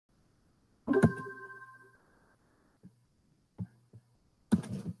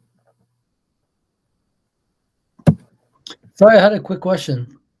Sorry, I had a quick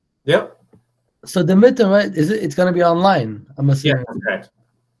question. Yep. So the midterm, right? It's going to be online, I'm Yeah, assuming. that's correct.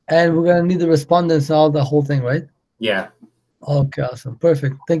 And we're going to need the respondents and all the whole thing, right? Yeah. Okay, awesome.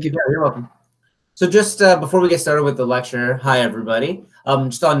 Perfect. Thank you. Yeah, you're welcome. So just before we get started with the lecture, hi, everybody.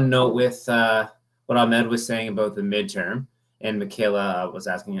 Just on note with what Ahmed was saying about the midterm, and Michaela was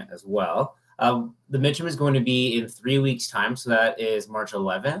asking it as well. The midterm is going to be in 3 weeks' time, so that is March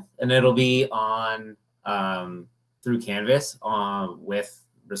 11th, and it'll be on through Canvas with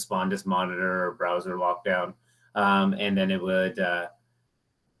Respondus Monitor or browser lockdown, and then it would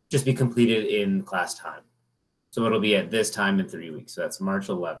just be completed in class time. So it'll be at this time in 3 weeks, so that's March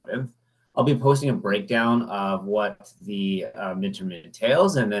 11th. I'll be posting a breakdown of what the midterm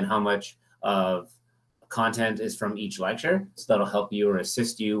entails and then how much of content is from each lecture. So that'll help you or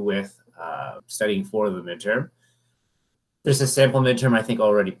assist you with studying for the midterm. There's a sample midterm, I think,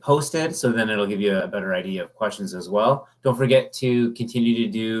 already posted, so then it'll give you a better idea of questions as well. Don't forget to continue to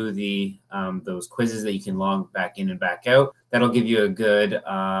do the those quizzes that you can log back in and back out. That'll give you a good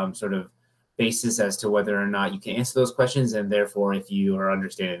sort of basis as to whether or not you can answer those questions, and therefore if you are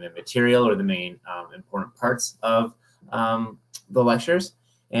understanding the material or the main important parts of the lectures.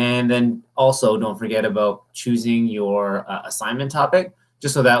 And then also don't forget about choosing your assignment topic,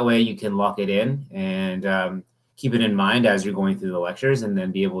 just so that way you can lock it in and keep it in mind as you're going through the lectures, and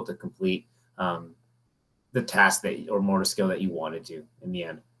then be able to complete the task that or motor skill that you wanted to in the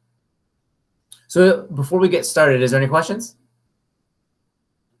end. So before we get started, is there any questions?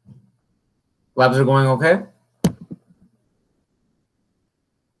 Labs are going okay?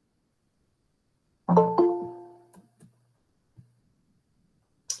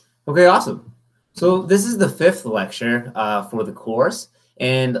 Okay, awesome. So this is the 5th lecture for the course.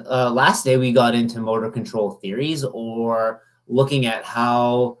 And last day we got into motor control theories, or looking at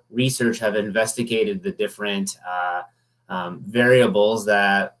how research have investigated the different variables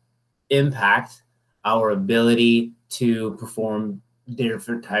that impact our ability to perform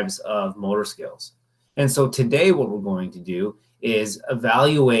different types of motor skills. And so today what we're going to do is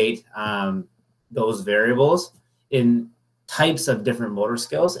evaluate those variables in types of different motor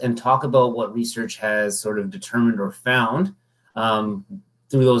skills and talk about what research has sort of determined or found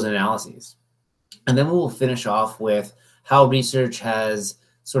through those analyses. And then we'll finish off with how research has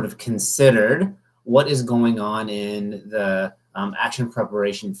sort of considered what is going on in the action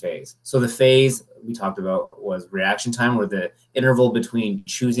preparation phase. So the phase we talked about was reaction time, or the interval between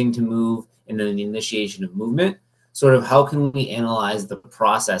choosing to move and then the initiation of movement. Sort of how can we analyze the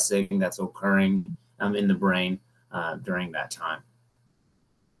processing that's occurring in the brain during that time.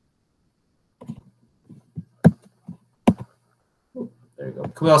 There you go.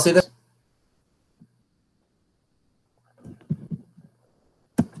 Can we all see this?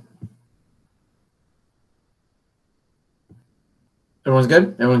 Everyone's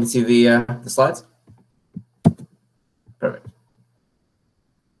good? Everyone can see the slides? Perfect.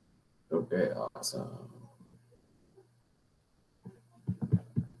 Okay, awesome.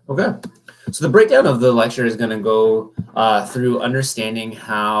 Okay, so the breakdown of the lecture is going to go through understanding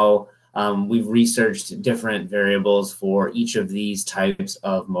how we've researched different variables for each of these types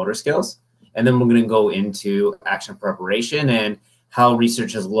of motor skills. And then we're going to go into action preparation and how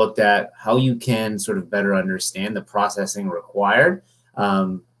research has looked at how you can sort of better understand the processing required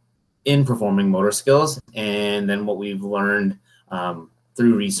in performing motor skills, and then what we've learned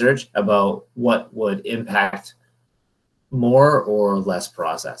through research about what would impact more or less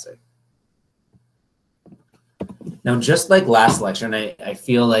processing. Now, just like last lecture, and I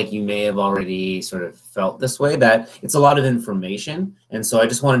feel like you may have already sort of felt this way, that it's a lot of information. And so I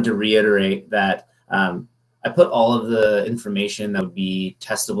just wanted to reiterate that I put all of the information that would be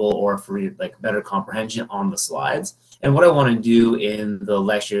testable or for like better comprehension on the slides. And what I want to do in the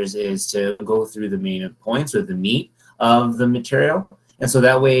lectures is to go through the main points or the meat of the material. And so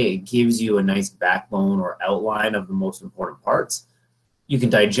that way it gives you a nice backbone or outline of the most important parts. You can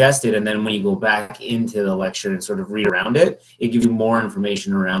digest it, and then when you go back into the lecture and sort of read around it, it gives you more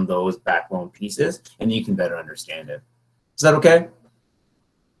information around those backbone pieces, and you can better understand it. Is that okay?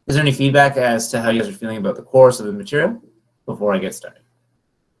 Is there any feedback as to how you guys are feeling about the course of the material before I get started?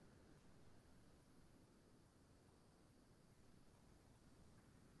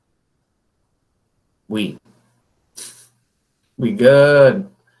 We good.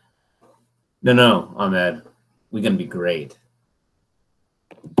 No, Ahmed. We're gonna be great.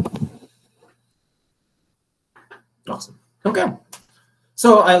 Awesome. Okay.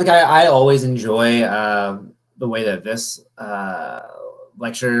 So I always enjoy the way that this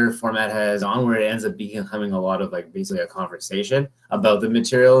lecture format has on, where it ends up becoming a lot of like basically a conversation about the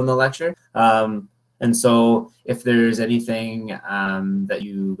material in the lecture. And And so if there's anything that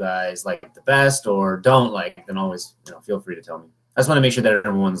you guys like the best or don't like, then always feel free to tell me. I just want to make sure that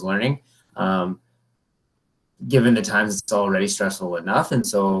everyone's learning. Given the times, it's already stressful enough. And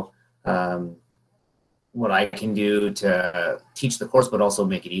so what I can do to teach the course, but also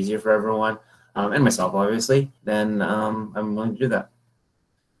make it easier for everyone, and myself, obviously, then I'm willing to do that.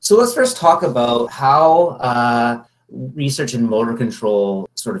 So let's first talk about how research in motor control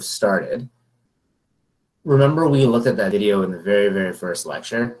sort of started. Remember, we looked at that video in the very, very first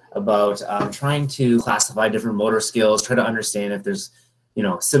lecture about trying to classify different motor skills, try to understand if there's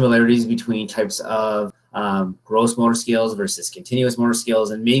similarities between types of gross motor skills versus continuous motor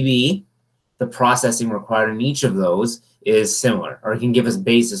skills, and maybe the processing required in each of those is similar, or it can give us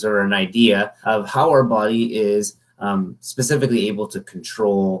basis or an idea of how our body is specifically able to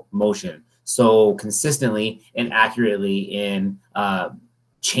control motion so consistently and accurately in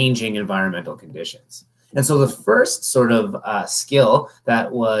changing environmental conditions. And so the first sort of skill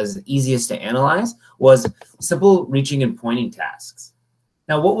that was easiest to analyze was simple reaching and pointing tasks.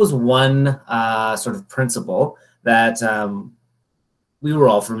 Now, what was one sort of principle that we were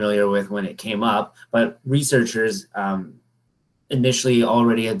all familiar with when it came up, but researchers initially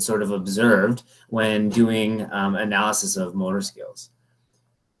already had sort of observed when doing analysis of motor skills?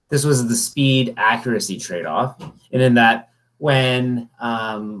 This was the speed accuracy trade-off, and in that when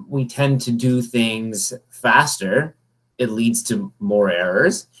we tend to do things faster, it leads to more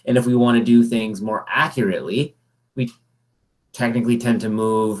errors. And if we want to do things more accurately, we technically tend to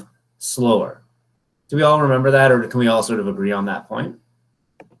move slower. Do we all remember that, or can we all sort of agree on that point?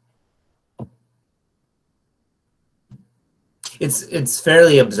 It's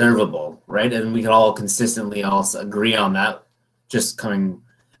fairly observable, right? And we can all consistently also agree on that, just coming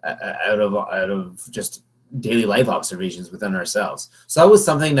out of just daily life observations within ourselves. So that was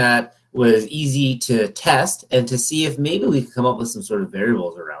something that was easy to test and to see if maybe we could come up with some sort of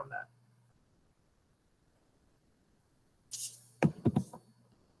variables around that.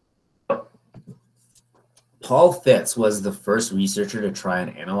 Paul Fitts was the first researcher to try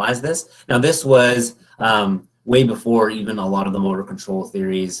and analyze this. Now, this was way before even a lot of the motor control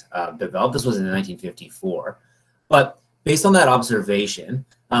theories developed. This was in 1954. But based on that observation,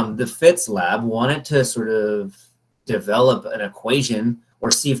 the Fitts lab wanted to sort of develop an equation,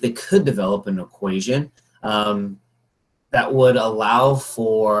 or see if they could develop an equation that would allow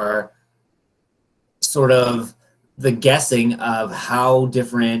for sort of the guessing of how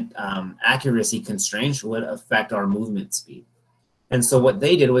different accuracy constraints would affect our movement speed. And so what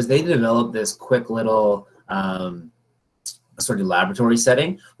they did was they developed this quick little sort of laboratory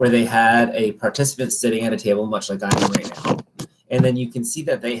setting where they had a participant sitting at a table, much like I am right now. And then you can see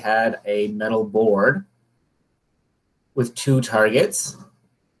that they had a metal board with 2 targets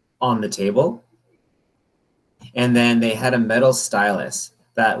on the table. And then they had a metal stylus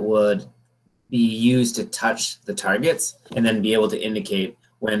that would be used to touch the targets and then be able to indicate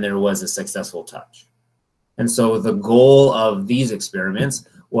when there was a successful touch. And so the goal of these experiments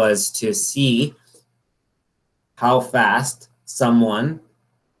was to see how fast someone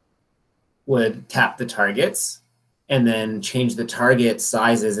would tap the targets and then change the target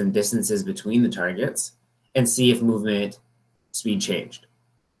sizes and distances between the targets and see if movement speed changed.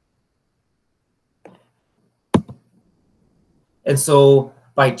 And so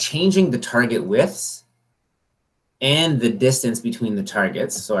by changing the target widths and the distance between the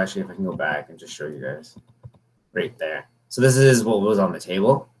targets, so actually if I can go back and just show you guys right there. So this is what was on the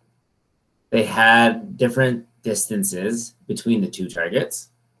table. They had different distances between the 2 targets,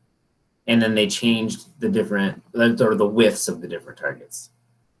 and then they changed the different, or the widths of the different targets.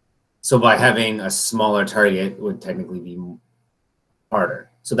 So by having a smaller target would technically be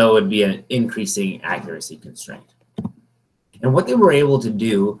harder. So that would be an increasing accuracy constraint. And what they were able to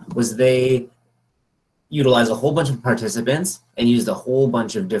do was they utilized a whole bunch of participants and used a whole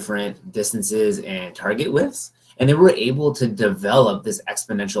bunch of different distances and target widths. And they were able to develop this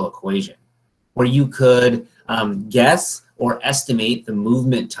exponential equation where you could guess or estimate the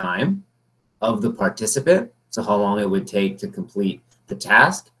movement time of the participant, so how long it would take to complete the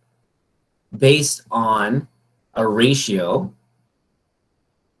task, based on a ratio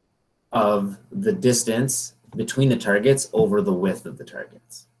of the distance between the targets over the width of the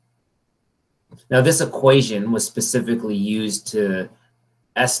targets. Now, this equation was specifically used to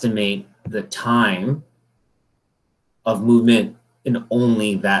estimate the time of movement in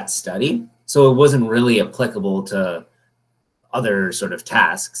only that study. So it wasn't really applicable to other sort of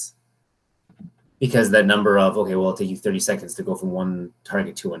tasks, because that number of, okay, well, it'll take you 30 seconds to go from one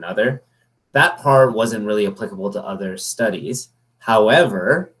target to another. That part wasn't really applicable to other studies.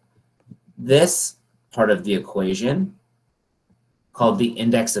 However, this part of the equation called the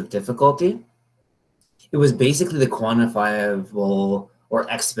index of difficulty. It was basically the quantifiable or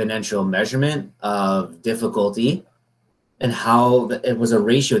exponential measurement of difficulty, and how it was a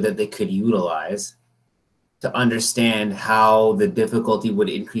ratio that they could utilize to understand how the difficulty would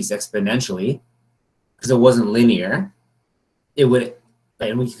increase exponentially, because it wasn't linear. It would,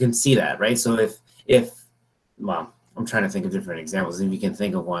 and we can see that, right? So well, I'm trying to think of different examples. If you can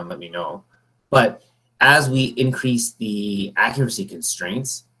think of one, let me know. But as we increase the accuracy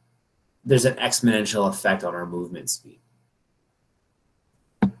constraints, there's an exponential effect on our movement speed.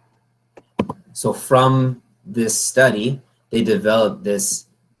 So from this study, they developed this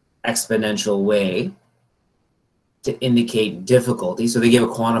exponential way to indicate difficulty. So they gave a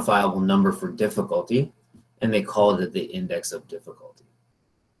quantifiable number for difficulty, and they called it the index of difficulty.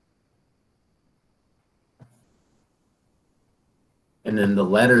 And then the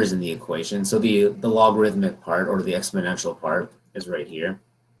letters in the equation, so the logarithmic part or the exponential part is right here.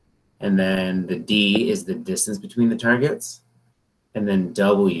 And then the D is the distance between the targets. And then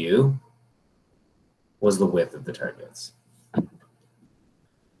W was the width of the targets.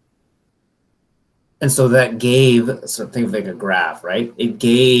 And so that gave, so think of like a graph, right? It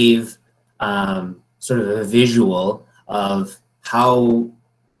gave sort of a visual of how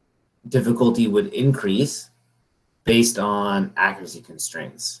difficulty would increase based on accuracy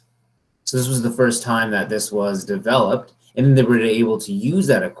constraints. So this was the first time that this was developed, and then they were able to use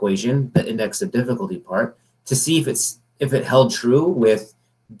that equation, the index of difficulty part, to see if it held true with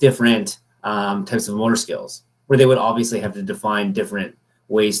different types of motor skills, where they would obviously have to define different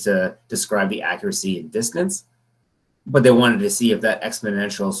ways to describe the accuracy and distance, but they wanted to see if that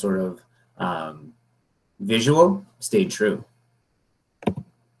exponential sort of visual stayed true.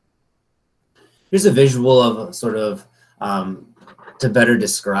 Here's a visual of sort of to better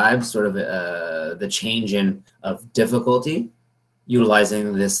describe sort of the change of difficulty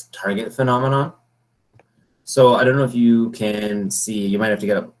utilizing this target phenomenon. So I don't know if you can see, you might have to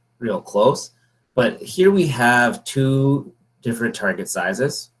get up real close, but here we have two different target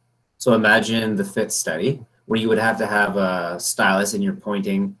sizes. So imagine the fit study where you would have to have a stylus and you're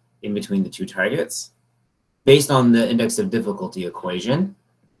pointing in between the two targets. Based on the index of difficulty equation,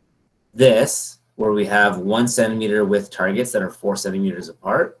 this, where we have 1 centimeter with targets that are 4 centimeters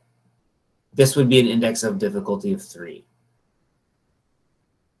apart, this would be an index of difficulty of 3.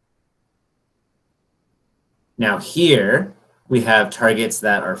 Now here, we have targets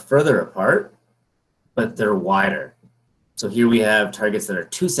that are further apart, but they're wider. So here we have targets that are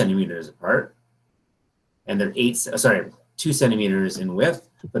 2 centimeters apart, and they're 2 centimeters in width,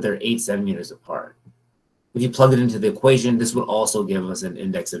 but they're 8 centimeters apart. If you plug it into the equation, this would also give us an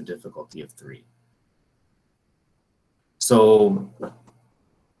index of difficulty of 3. So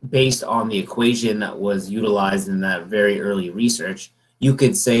based on the equation that was utilized in that very early research, you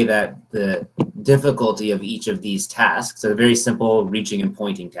could say that the difficulty of each of these tasks, a very simple reaching and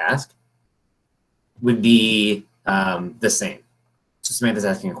pointing task, would be the same. So Samantha's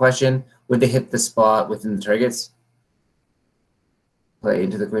asking a question. Would they hit the spot within the targets? Play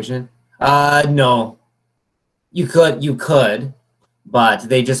into the equation? No. You could,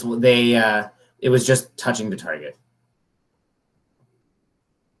 but it was just touching the target.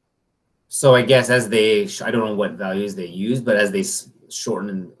 So I guess as I don't know what values they use, but as they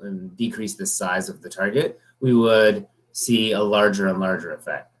shorten and decrease the size of the target, we would see a larger and larger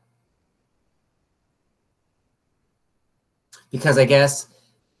effect. Because I guess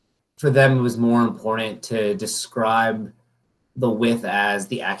for them, it was more important to describe the width as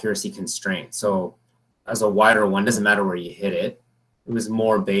the accuracy constraint. So as a wider one, doesn't matter where you hit it. It was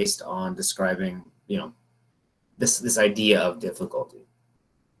more based on describing, this idea of difficulty.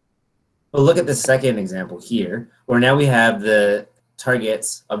 But look at the second example here, where now we have the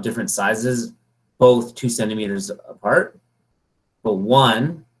targets of different sizes, both 2 centimeters apart, but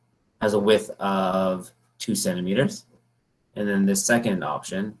one has a width of 2 centimeters. And then the second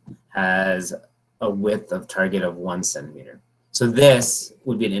option has a width of target of 1 centimeter. So this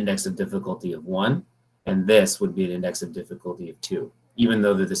would be an index of difficulty of 1, and this would be an index of difficulty of 2, even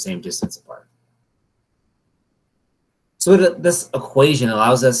though they're the same distance apart. So this equation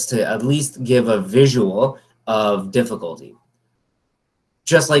allows us to at least give a visual of difficulty.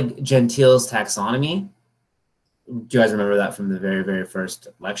 Just like Gentile's taxonomy, do you guys remember that from the very, very first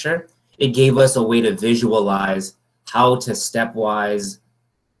lecture? It gave us a way to visualize how to stepwise,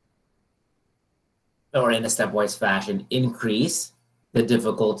 or in a stepwise fashion, increase the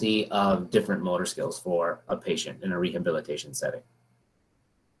difficulty of different motor skills for a patient in a rehabilitation setting.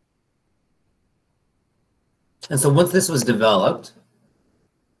 And so once this was developed,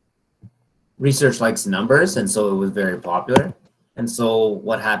 research likes numbers, and so it was very popular. And so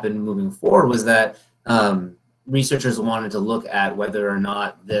what happened moving forward was that researchers wanted to look at whether or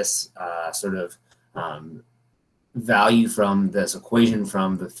not this sort of value from this equation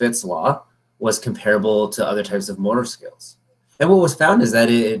from the Fitts law was comparable to other types of motor skills. And what was found is that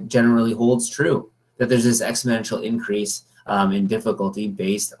it generally holds true, that there's this exponential increase in difficulty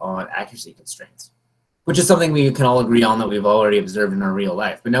based on accuracy constraints, which is something we can all agree on that we've already observed in our real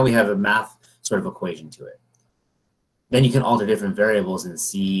life. But now we have a math sort of equation to it. Then you can alter different variables and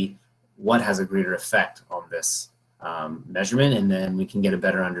see what has a greater effect on this measurement, and then we can get a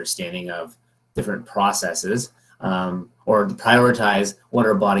better understanding of different processes or prioritize what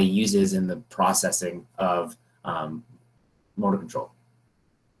our body uses in the processing of motor control.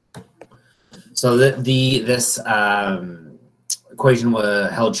 So this equation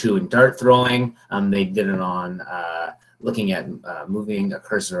was held true in dart throwing. They did it on looking at moving a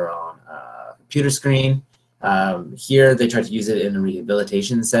cursor on a computer screen. Here they tried to use it in a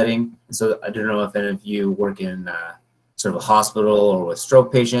rehabilitation setting. So I don't know if any of you work in sort of a hospital or with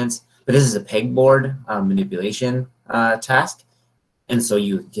stroke patients, but this is a pegboard manipulation task. And so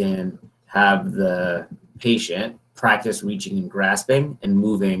you can have the patient practice reaching and grasping and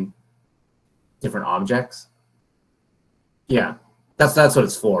moving different objects. Yeah, that's what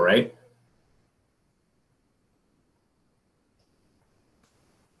it's for, right?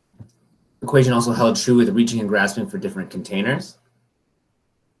 Equation also held true with reaching and grasping for different containers.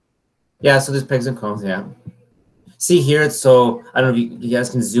 Yeah, so there's pegs and cones, yeah. See here, so I don't know if you guys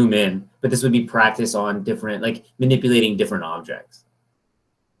can zoom in, but this would be practice on different, like manipulating different objects.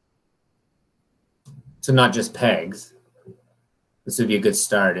 So not just pegs. This would be a good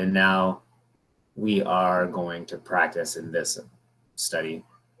start. And now we are going to practice in this study,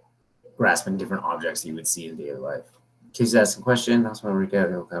 grasping different objects you would see in daily life. Casey's asking a question. That's why we're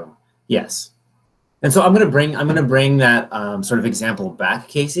getting. Yes. And so I'm going to bring that sort of example back,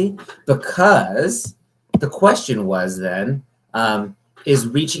 Casey, because the question was then, is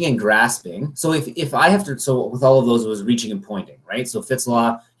reaching and grasping. So if I have to, so with all of those, it was reaching and pointing, right? So Fitts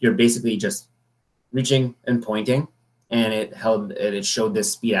law, you're basically just reaching and pointing, and it showed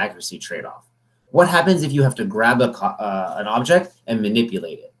this speed accuracy trade-off. What happens if you have to grab an object and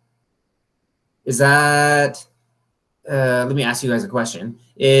manipulate it? Is that, let me ask you guys a question.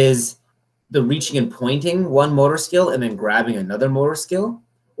 Is the reaching and pointing one motor skill and then grabbing another motor skill?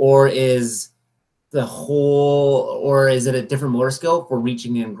 Or is it a different motor skill for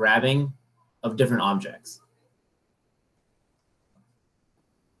reaching and grabbing of different objects?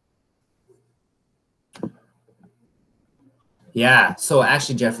 Yeah, so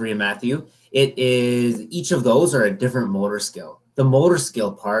actually, Jeffrey and Matthew, it is, each of those are a different motor skill. The motor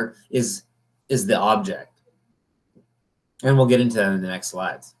skill part is the object. And we'll get into that in the next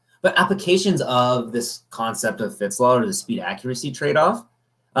slides. But applications of this concept of Fitts law, or the speed accuracy trade-off,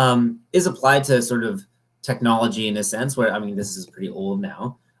 is applied to sort of technology in a sense where, I mean, this is pretty old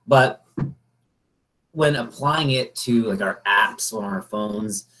now, but when applying it to like our apps on our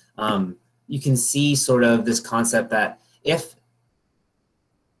phones, you can see sort of this concept that if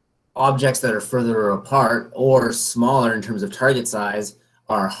objects that are further apart or smaller in terms of target size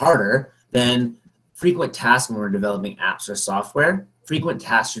are harder, then frequent tasks when we're developing apps or software, frequent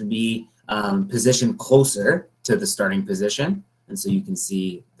tasks should be positioned closer to the starting position. And so you can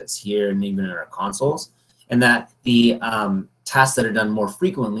see that's here and even in our consoles, and that the tasks that are done more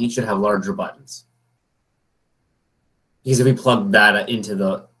frequently should have larger buttons. Because if we plug that into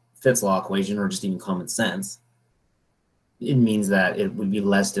the Fitts law equation, or just even common sense, it means that it would be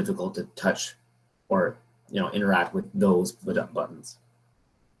less difficult to touch or interact with those buttons.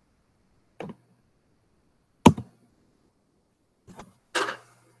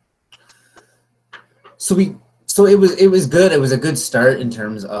 So it was good. It was a good start in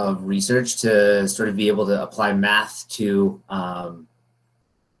terms of research to sort of be able to apply math to an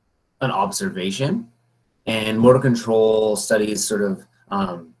observation, and motor control studies sort of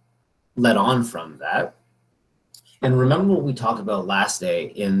led on from that. And remember what we talked about last day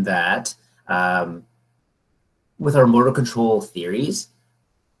in that with our motor control theories,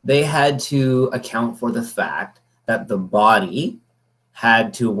 they had to account for the fact that the body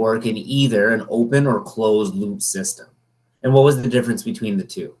had to work in either an open or closed loop system. And what was the difference between the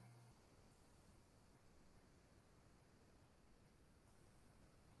two?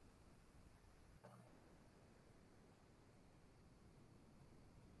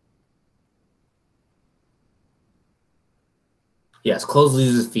 Yes, closed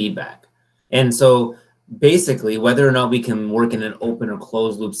uses feedback. And so basically, whether or not we can work in an open or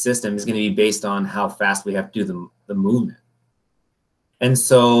closed loop system is going to be based on how fast we have to do the movement. And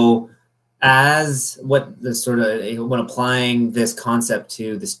so as what the sort of, when applying this concept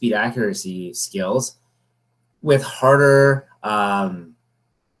to the speed accuracy skills, with harder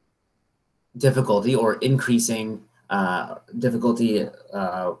difficulty or increasing difficulty,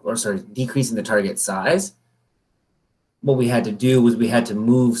 or sorry, decreasing the target size, what we had to do was we had to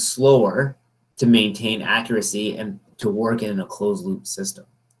move slower to maintain accuracy and to work in a closed loop system.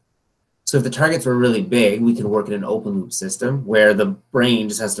 So if the targets were really big, we could work in an open loop system where the brain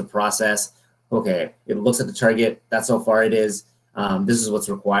just has to process, okay, it looks at the target, that's how far it is, this is what's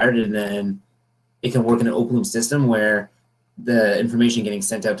required, and then it can work in an open loop system where the information getting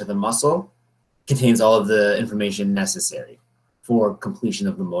sent out to the muscle contains all of the information necessary for completion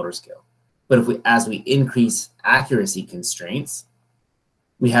of the motor skill. But as we increase accuracy constraints,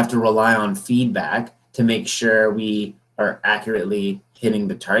 we have to rely on feedback to make sure we are accurately hitting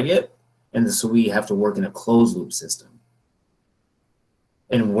the target. And so we have to work in a closed loop system.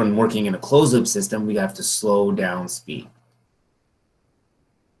 And when working in a closed loop system, we have to slow down speed.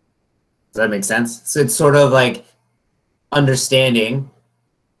 Does that make sense? So it's sort of like understanding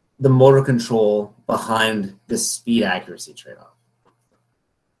the motor control behind the speed accuracy trade-off.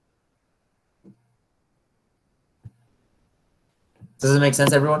 Does it make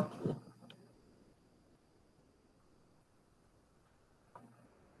sense, everyone?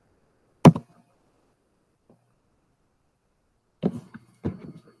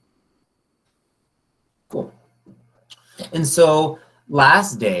 Cool. And so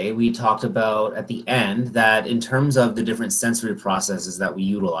last day, we talked about at the end that in terms of the different sensory processes that we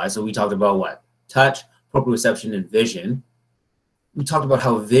utilize, so we talked about what? Touch, proprioception, and vision. We talked about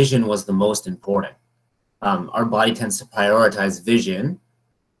how vision was the most important. Our body tends to prioritize vision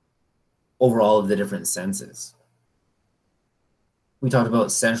over all of the different senses. We talked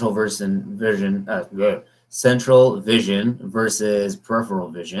about central vision versus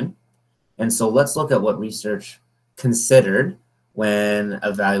peripheral vision. And so let's look at what research considered when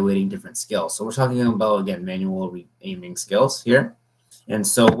evaluating different skills. So we're talking about, again, manual aiming skills here. And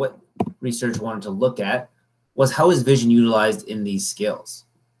so what research wanted to look at was how is vision utilized in these skills?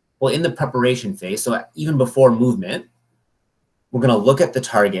 Well, in the preparation phase, so even before movement, we're going to look at the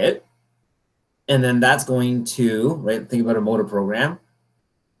target, and then that's going to, right, think about a motor program,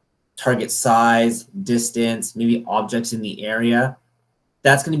 target size, distance, maybe objects in the area.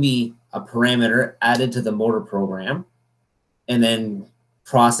 That's going to be a parameter added to the motor program and then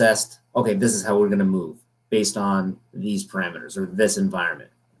processed, okay, this is how we're going to move based on these parameters or this environment.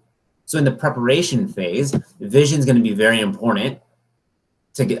 So in the preparation phase, vision is going to be very important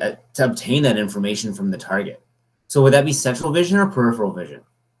to obtain that information from the target. So would that be central vision or peripheral vision?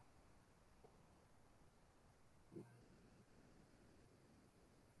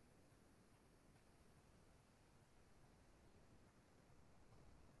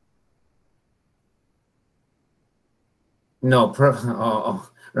 No,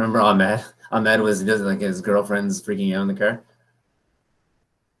 remember Ahmed? Ahmed was like his girlfriend's freaking out in the car.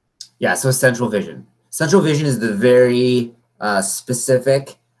 Yeah, so central vision. Central vision is the very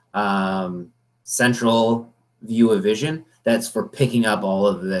specific central view of vision that's for picking up all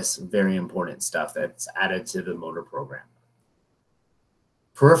of this very important stuff that's added to the motor program.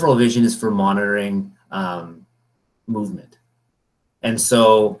 Peripheral vision is for monitoring movement. And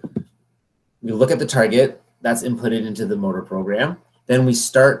so we look at the target, that's inputted into the motor program. Then we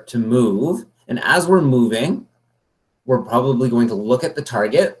start to move. And as we're moving, we're probably going to look at the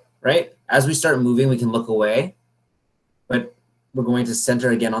target, right? As we start moving, we can look away, but we're going to center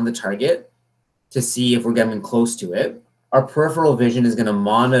again on the target to see if we're getting close to it. Our peripheral vision is going to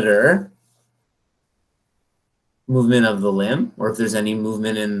monitor movement of the limb or if there's any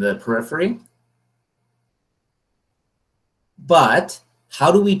movement in the periphery. But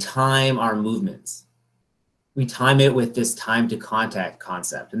how do we time our movements? We time it with this time to contact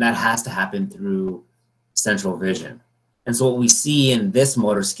concept, and that has to happen through central vision. And so what we see in this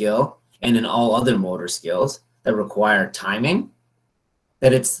motor skill and in all other motor skills that require timing,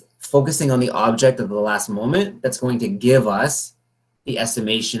 that it's focusing on the object of the last moment that's going to give us the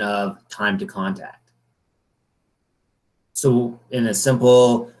estimation of time to contact. So in a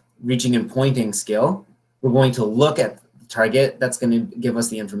simple reaching and pointing skill, we're going to look at the target that's going to give us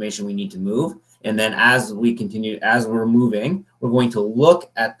the information we need to move. And then as we continue, as we're moving, we're going to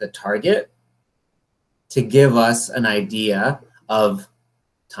look at the target to give us an idea of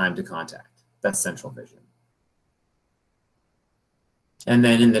time to contact. That's central vision. And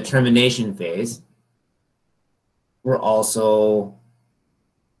then in the termination phase, we're also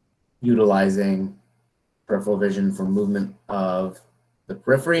utilizing peripheral vision for movement of the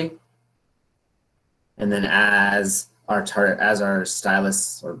periphery. And then as our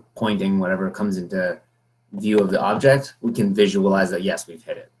stylus or pointing, whatever comes into view of the object, we can visualize that, yes, we've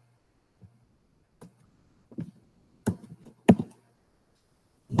hit it.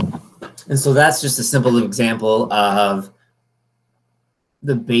 And so that's just a simple example of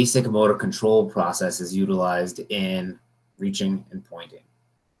the basic motor control process is utilized in reaching and pointing.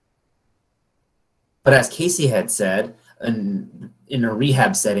 But as Casey had said, in a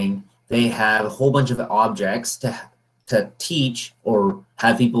rehab setting, they have a whole bunch of objects to teach or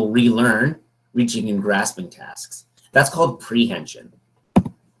have people relearn reaching and grasping tasks. That's called prehension.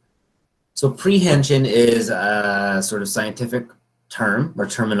 So prehension is a sort of scientific term or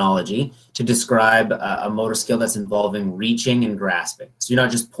terminology to describe a motor skill that's involving reaching and grasping. So you're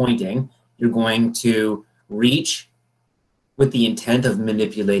not just pointing, you're going to reach with the intent of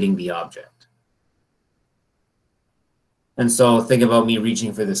manipulating the object. And so think about me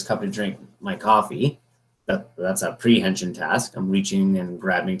reaching for this cup to drink my coffee. That's a prehension task. I'm reaching and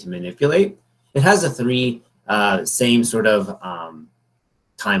grabbing to manipulate. It has the three same sort of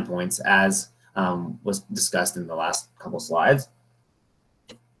time points as was discussed in the last couple slides.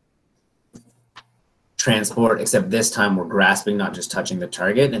 Transport, except this time we're grasping, not just touching the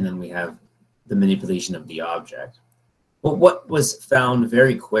target, and then we have the manipulation of the object. But what was found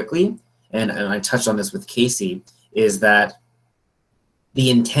very quickly, and I touched on this with Casey, is that the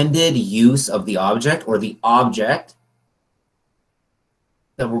intended use of the object or the object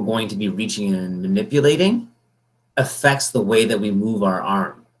that we're going to be reaching and manipulating affects the way that we move our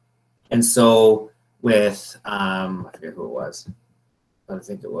arm. And so with, I forget who it was. I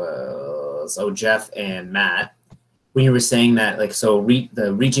think it was, Jeff and Matt, when you were saying that, like, so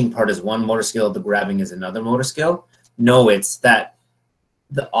the reaching part is one motor skill, the grabbing is another motor skill. No, it's that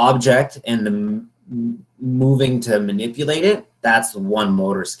the object and the moving to manipulate it, that's one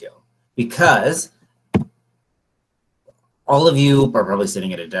motor skill. Because all of you are probably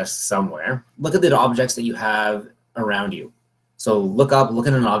sitting at a desk somewhere. Look at the objects that you have around you. So look up, look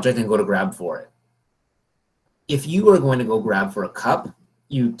at an object and go to grab for it. If you are going to go grab for a cup,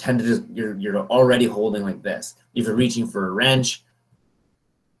 you tend to just, you're already holding like this. If you're reaching for a wrench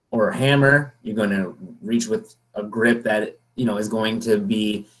or a hammer, you're going to reach with a grip that, you know, is going to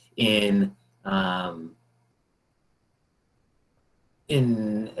be in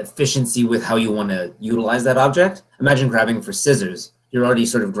efficiency with how you want to utilize that object. Imagine grabbing for scissors. You're already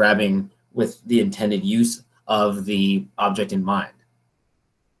sort of grabbing with the intended use of the object in mind.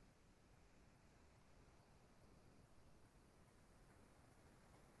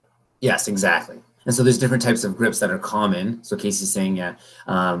 Yes, exactly. And so there's different types of grips that are common. So Casey's saying, yeah,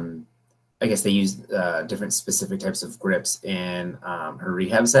 I guess they use different specific types of grips in her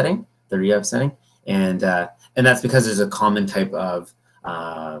rehab setting, the rehab setting. And that's because there's a common type of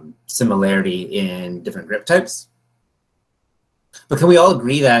similarity in different grip types. But can we all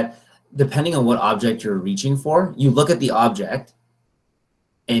agree that depending on what object you're reaching for, you look at the object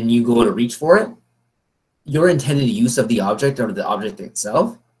and you go to reach for it, your intended use of the object or the object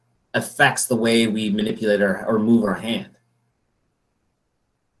itself affects the way we manipulate or move our hand.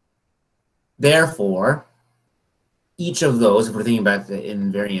 Therefore, each of those, if we're thinking about the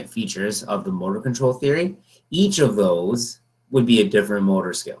invariant features of the motor control theory, each of those would be a different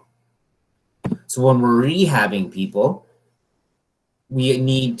motor skill. So when we're rehabbing people, we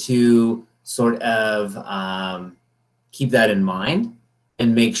need to sort of keep that in mind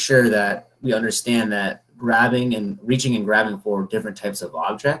and make sure that we understand that grabbing and reaching and grabbing for different types of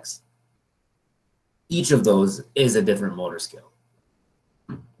objects, each of those is a different motor skill.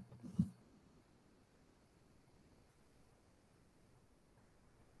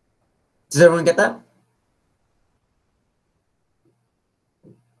 Does everyone get that?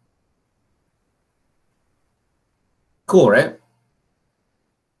 Cool, right?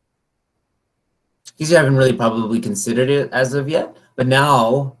 Because you haven't really probably considered it as of yet, but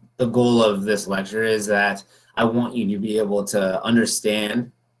now the goal of this lecture is that I want you to be able to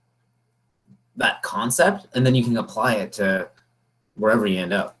understand that concept, and then you can apply it to wherever you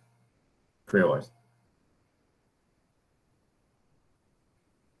end up, career-wise.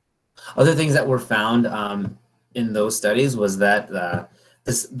 Other things that were found in those studies was that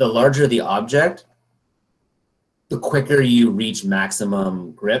the larger the object, the quicker you reach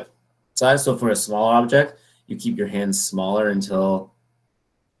maximum grip size. So for a small object, you keep your hands smaller until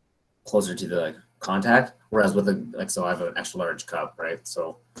closer to the contact. Whereas with so I have an extra large cup, right?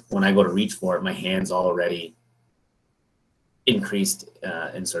 So when I go to reach for it, my hand's already increased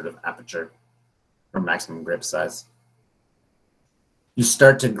in sort of aperture or maximum grip size. You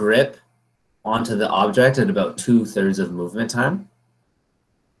start to grip onto the object at about 2/3 of movement time.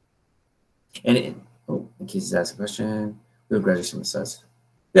 And In case he's asked a question, we have graduation says.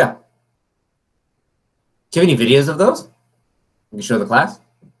 Yeah. Do you have any videos of those? Can you show the class?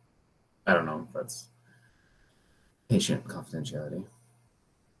 I don't know if that's patient confidentiality.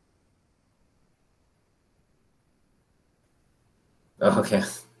 Oh, okay.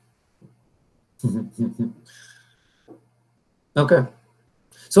 Okay.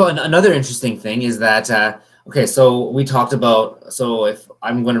 So another interesting thing is that, okay, so we talked about, so if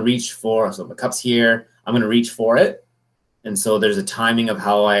I'm going to reach for, so the cup's here, I'm going to reach for it. And so there's a timing of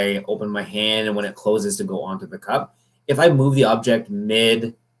how I open my hand and when it closes to go onto the cup. If I move the object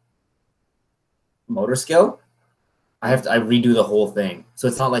mid motor skill, I redo the whole thing. So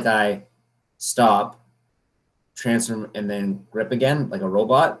it's not like I stop, transfer, and then grip again like a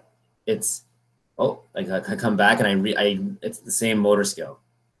robot. It's, oh, like I come back and it's the same motor skill.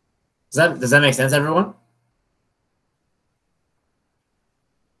 Does that make sense, everyone?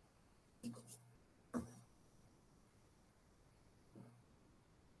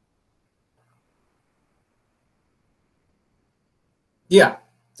 Yeah,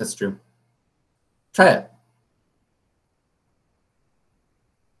 that's true. Try it.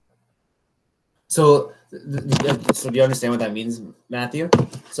 So do you understand what that means, Matthew?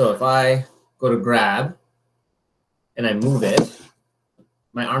 So if I go to grab and I move it,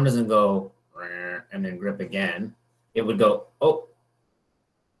 my arm doesn't go and then grip again. It would go, oh.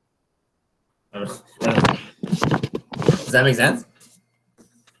 Does that make sense?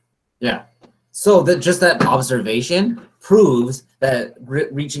 Yeah. So just that observation proves that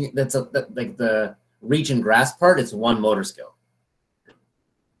reaching, like the reach and grasp part, it's one motor skill.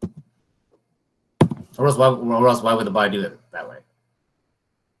 Or else why would the body do it that way?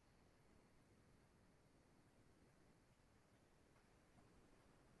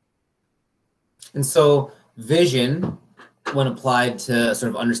 And so vision, when applied to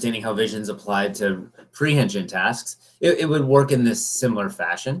sort of understanding how vision is applied to prehension tasks, it would work in this similar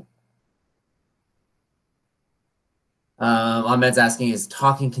fashion. Ahmed's asking, is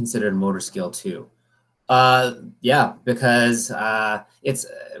talking considered motor skill too? Yeah, because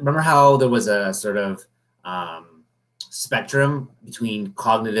remember how there was a sort of spectrum between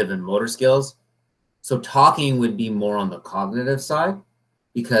cognitive and motor skills? So talking would be more on the cognitive side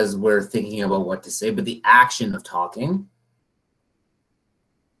because we're thinking about what to say, but the action of talking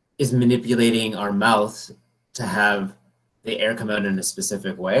is manipulating our mouth to have the air come out in a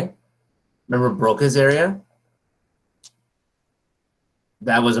specific way. Remember Broca's area?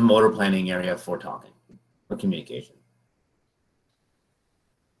 That was a motor planning area for talking, for communication.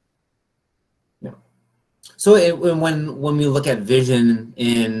 Yeah. So when we look at vision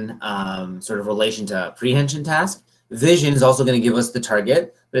in sort of relation to prehension task, vision is also going to give us the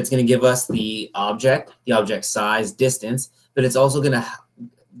target, but it's going to give us the object size, distance, but it's also going to,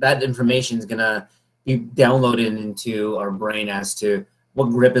 that information is going to be downloaded into our brain as to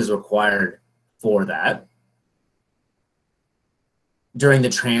what grip is required for that. During the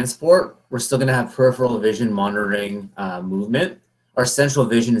transport, we're still going to have peripheral vision monitoring movement. Our central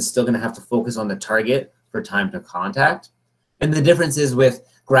vision is still going to have to focus on the target for time to contact. And the difference is with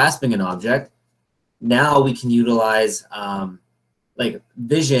grasping an object, now we can utilize, like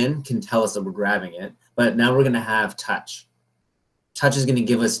vision can tell us that we're grabbing it, but now we're going to have touch. Touch is going to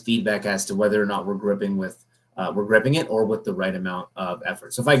give us feedback as to whether or not we're gripping it or with the right amount of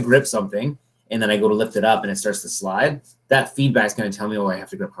effort. So if I grip something, and then I go to lift it up and it starts to slide, that feedback is going to tell me, oh, I have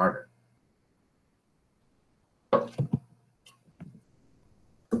to grip harder.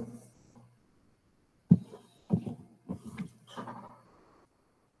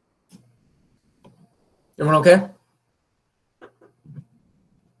 Everyone okay?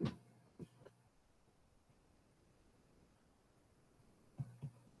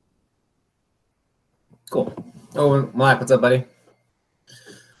 Cool. Oh, Mike, what's up, buddy?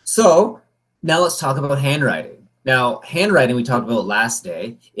 So now let's talk about handwriting. Now, handwriting we talked about last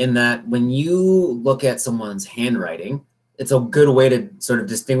day, in that when you look at someone's handwriting, it's a good way to sort of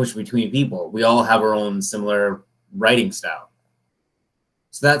distinguish between people. We all have our own similar writing style.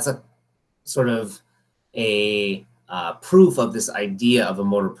 So that's a sort of a proof of this idea of a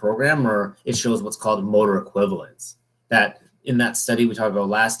motor program, or it shows what's called motor equivalence. That in that study we talked about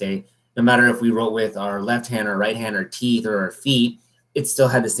last day, no matter if we wrote with our left hand or right hand or teeth or our feet, it still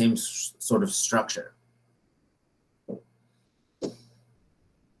had the same sort of structure.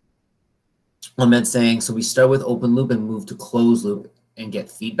 Ahmed's saying, so we start with open loop and move to closed loop and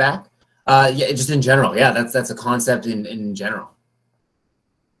get feedback. Yeah, just in general. Yeah, that's a concept in general.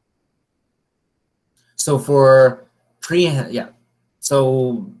 So for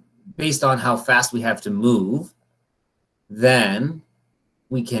so based on how fast we have to move, then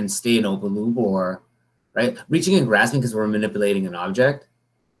we can stay in open loop or right? Reaching and grasping because we're manipulating an object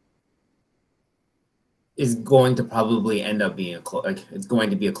is going to probably end up being it's going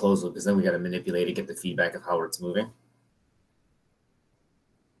to be a closed loop because then we got to manipulate it, get the feedback of how it's moving.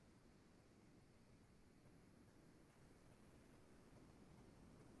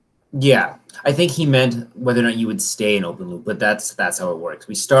 Yeah, I think he meant whether or not you would stay in open loop, but that's how it works.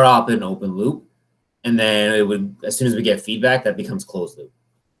 We start off in open loop, and then it would, as soon as we get feedback, that becomes closed loop.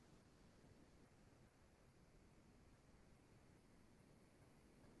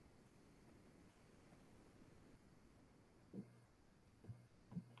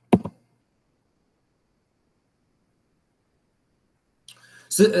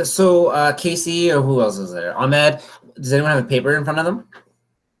 So Casey, or who else is there? Ahmed, does anyone have a paper in front of them?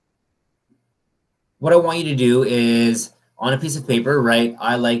 What I want you to do is, on a piece of paper, write,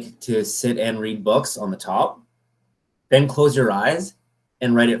 I like to sit and read books on the top. Then close your eyes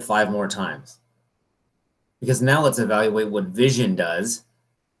and write it 5 more times. Because now let's evaluate what vision does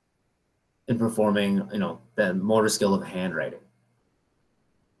in performing, the motor skill of handwriting.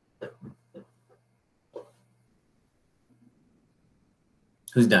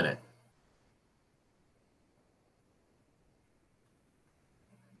 Who's done it?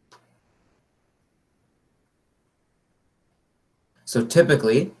 So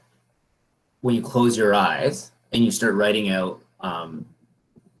typically, when you close your eyes and you start writing out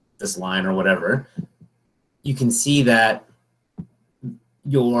this line or whatever, you can see that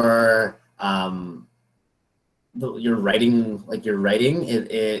your writing,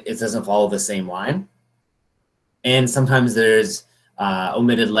 it doesn't follow the same line. And sometimes there's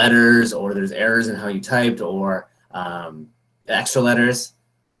omitted letters, or there's errors in how you typed, or extra letters.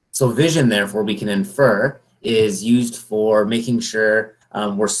 So vision, therefore, we can infer, is used for making sure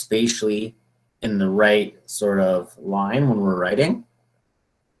we're spatially in the right sort of line when we're writing.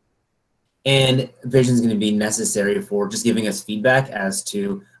 And vision is going to be necessary for just giving us feedback as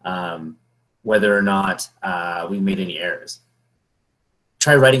to whether or not we made any errors.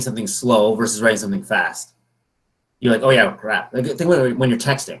 Try writing something slow versus writing something fast. You're like, oh yeah, crap. Like, think when you're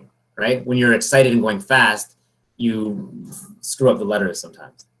texting, right? When you're excited and going fast, you screw up the letters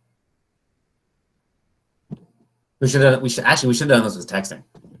sometimes. We should have done this with texting.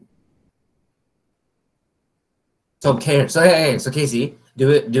 So Casey, do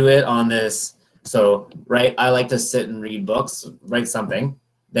it on this. So, right, I like to sit and read books, write something,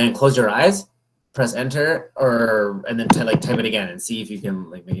 then close your eyes, press enter, and then type it again and see if you can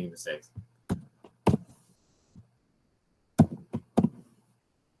make any mistakes.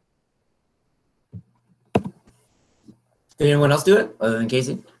 Did anyone else do it other than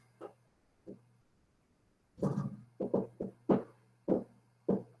Casey?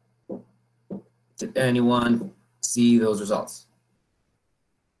 Did anyone see those results?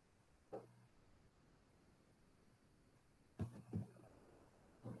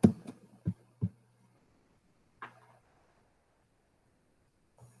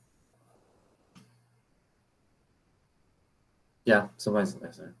 Yeah, somebody's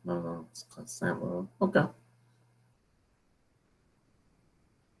there. No, it's not. Okay.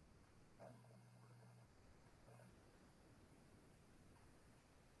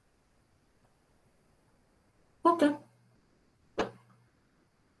 Okay.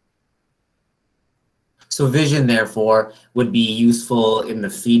 So vision, therefore, would be useful in the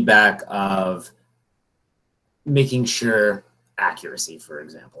feedback of making sure accuracy, for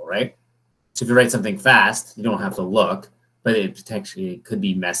example, right? So if you write something fast, you don't have to look, but it potentially could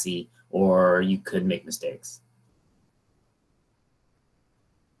be messy, or you could make mistakes.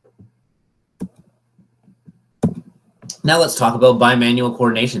 Now let's talk about bimanual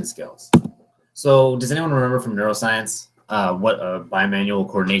coordination skills. So does anyone remember from neuroscience what a bimanual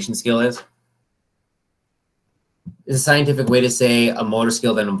coordination skill is? It's a scientific way to say a motor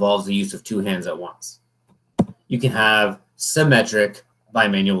skill that involves the use of 2 hands at once. You can have symmetric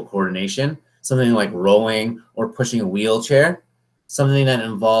bimanual coordination, something like rowing or pushing a wheelchair, something that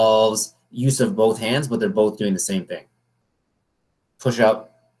involves use of both hands, but they're both doing the same thing. Push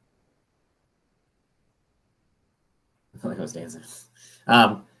up. I feel like I was dancing.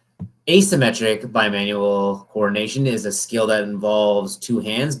 Asymmetric bimanual coordination is a skill that involves 2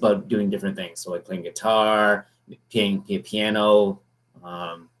 hands, but doing different things. So like playing guitar, playing piano,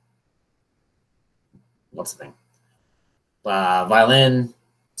 what's the thing? Violin,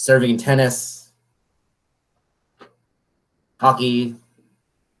 serving tennis, hockey,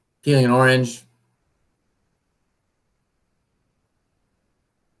 peeling an orange.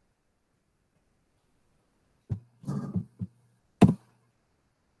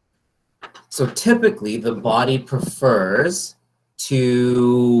 So typically the body prefers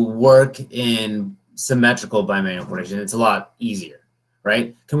to work in symmetrical bimanual coordination. It's a lot easier,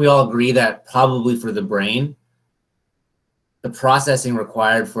 right? Can we all agree that probably for the brain, the processing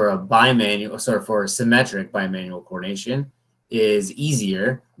required for a symmetric bimanual coordination is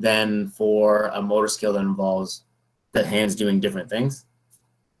easier than for a motor skill that involves the hands doing different things?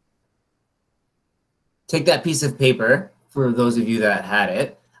 Take that piece of paper for those of you that had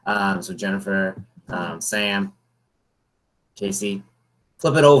it. So Jennifer, Sam, Casey,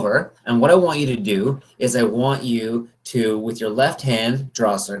 flip it over. And what I want you to do is I want you to, with your left hand,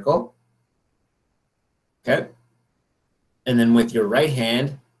 draw a circle. Okay. And then with your right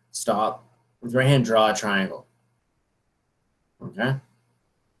hand, stop. With your right hand, draw a triangle. Okay.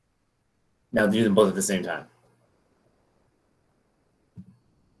 Now do them both at the same time.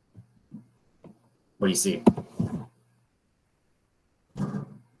 What do you see?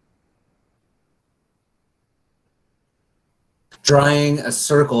 Drawing a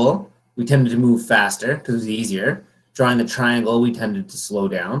circle, we tended to move faster because it was easier. Drawing the triangle, we tended to slow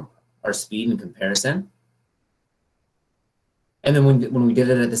down our speed in comparison. And then when we did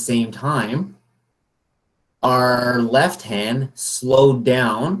it at the same time, our left hand slowed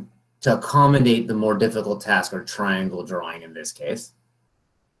down to accommodate the more difficult task, or triangle drawing in this case.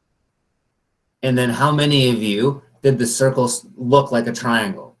 And then how many of you did the circles look like a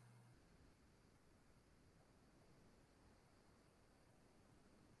triangle?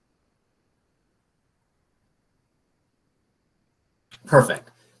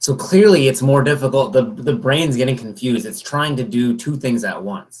 Perfect. So clearly it's more difficult. The brain's getting confused. It's trying to do two things at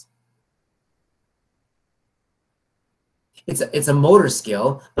once. It's a motor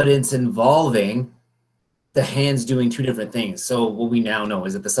skill, but it's involving the hands doing two different things. So what we now know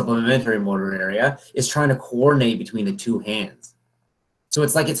is that the supplementary motor area is trying to coordinate between the two hands. So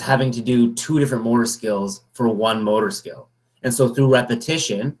it's like it's having to do two different motor skills for one motor skill. And so through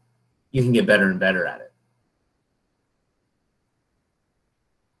repetition, you can get better and better at it.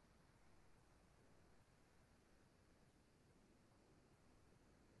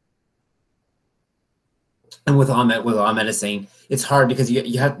 And with Ahmed is saying, it's hard because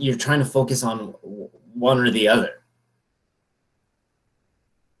you're trying to focus on one or the other.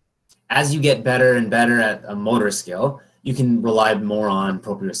 As you get better and better at a motor skill, you can rely more on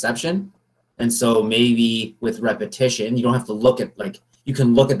proprioception. And so maybe with repetition, you don't have to look at, like, you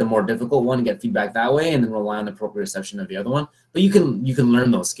can look at the more difficult one and get feedback that way, and then rely on the proprioception of the other one. But you can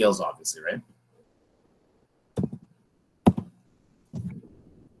learn those skills, obviously, right?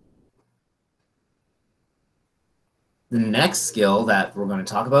 The next skill that we're going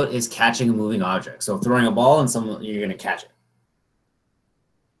to talk about is catching a moving object. So throwing a ball and you're going to catch it.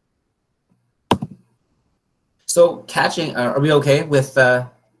 So catching, are we okay with the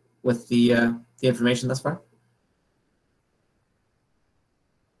information thus far?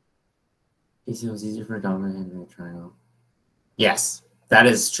 It was easier for a dominant hand than a triangle. Yes, that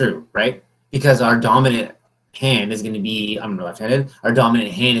is true, right? Because our dominant hand is going to be, I'm left-handed, our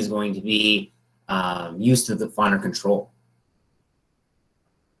dominant hand is going to be used to the finer control.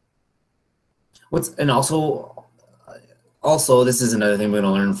 Also, this is another thing we're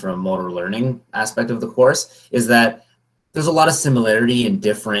going to learn from motor learning aspect of the course, is that there's a lot of similarity in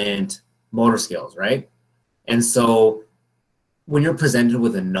different motor skills, right? And so when you're presented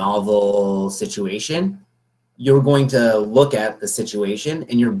with a novel situation, you're going to look at the situation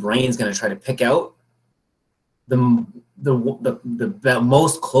and your brain's going to try to pick out the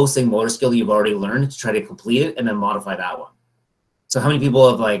most closing motor skill you've already learned to try to complete it and then modify that one. So how many people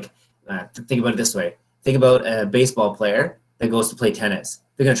have, like, think about it this way. Think about a baseball player that goes to play tennis.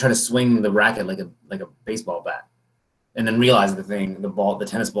 They're going to try to swing the racket like a baseball bat, and then realize the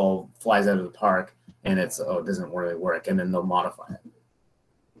tennis ball flies out of the park and it doesn't really work, and then they'll modify it.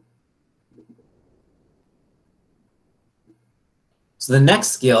 So the next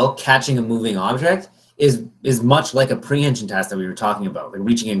skill, catching a moving object, is much like a prehension task that we were talking about, like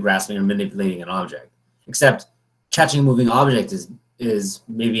reaching and grasping or manipulating an object. Except catching a moving object is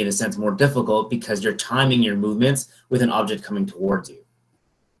maybe in a sense more difficult because you're timing your movements with an object coming towards you.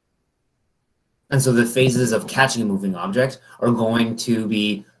 And so the phases of catching a moving object are going to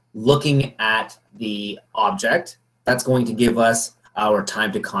be looking at the object. That's going to give us our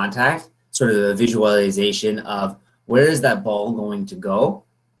time to contact, sort of a visualization of where is that ball going to go,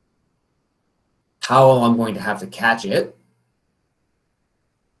 how I'm going to have to catch it,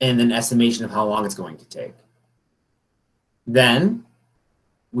 and an estimation of how long it's going to take. Then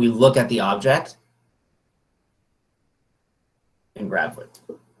we look at the object and grab it.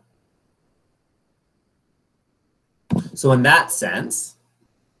 So in that sense,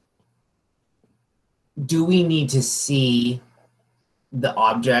 do we need to see the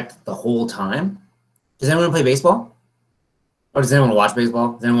object the whole time? Does anyone play baseball? Or does anyone watch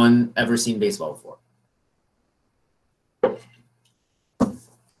baseball? Has anyone ever seen baseball before?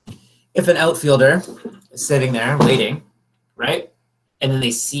 If an outfielder is sitting there waiting, right? And then they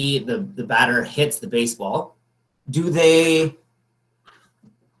see the batter hits the baseball, do they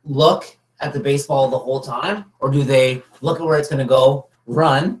look at the baseball the whole time? Or do they look at where it's going to go,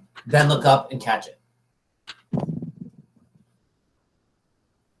 run, then look up and catch it?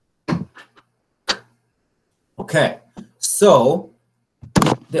 Okay, so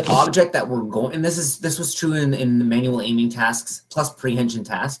the object that we're going, and this was true in the manual aiming tasks plus prehension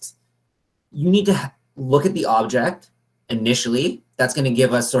tasks, you need to look at the object initially. That's going to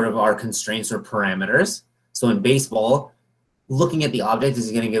give us sort of our constraints or parameters. So in baseball, looking at the object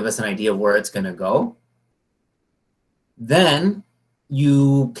is going to give us an idea of where it's going to go. Then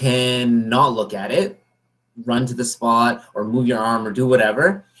you can not look at it, run to the spot or move your arm or do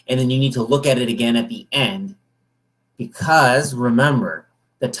whatever. And then you need to look at it again at the end, because remember,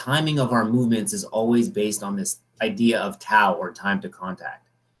 the timing of our movements is always based on this idea of tau, or time to contact.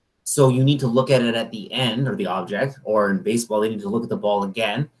 So you need to look at it at the end, or the object, or in baseball, they need to look at the ball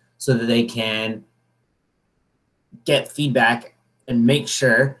again so that they can get feedback and make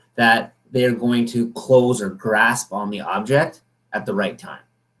sure that they're going to close or grasp on the object at the right time.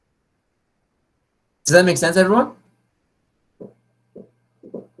 Does that make sense, everyone?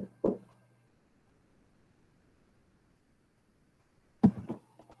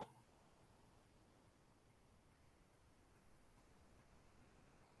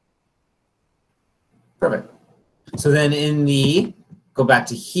 Perfect. So then in the, go back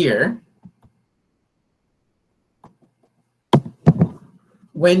to here,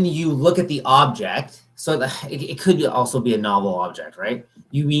 when you look at the object, so it could also be a novel object, right?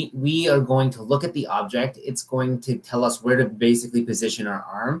 We are going to look at the object. It's going to tell us where to basically position our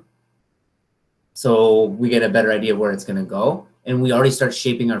arm, so we get a better idea of where it's going to go. And we already start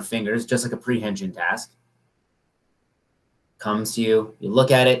shaping our fingers, just like a prehension task. Comes to you, you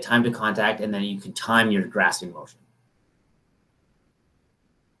look at it, time to contact, and then you can time your grasping motion.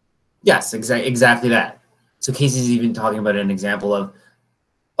 Yes, exactly that. So Casey's even talking about an example of,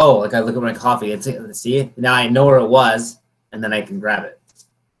 oh, like I look at my coffee, see, now I know where it was, and then I can grab it.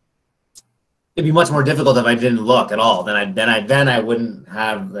 It'd be much more difficult if I didn't look at all. Then I wouldn't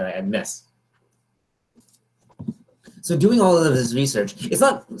have, I'd miss. So doing all of this research, it's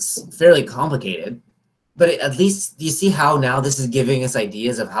not fairly complicated, but at least, do you see how now this is giving us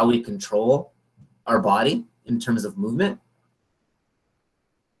ideas of how we control our body in terms of movement?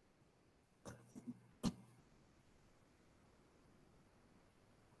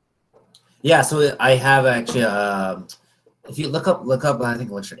 Yeah, so I have actually, if you look up, I think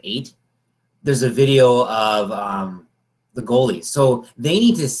lecture 8, there's a video of the goalies. So they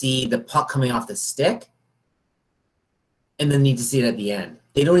need to see the puck coming off the stick and then need to see it at the end.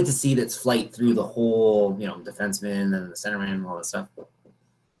 They don't need to see its flight through the whole, defenseman and the centerman and all that stuff.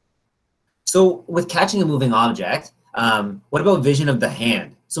 So with catching a moving object, what about vision of the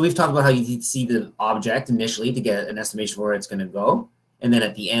hand? So we've talked about how you need to see the object initially to get an estimation of where it's going to go, and then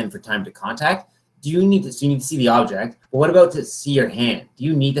at the end for time to contact. So you need to see the object, but what about to see your hand? Do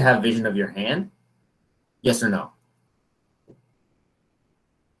you need to have vision of your hand? Yes or no?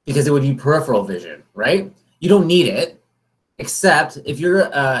 Because it would be peripheral vision, right? You don't need it. Except if you're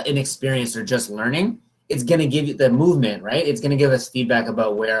inexperienced or just learning, it's going to give you the movement, right? It's going to give us feedback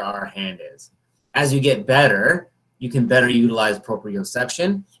about where our hand is. As you get better, you can better utilize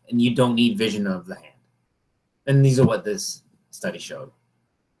proprioception, and you don't need vision of the hand. And these are what this study showed.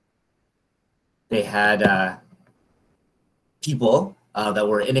 They had people that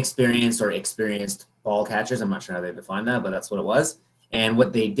were inexperienced or experienced ball catchers. I'm not sure how they define that, but that's what it was. And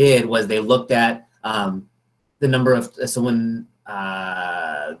what they did was they looked at the number of, so when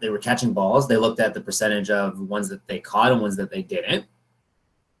they were catching balls, they looked at the percentage of ones that they caught and ones that they didn't.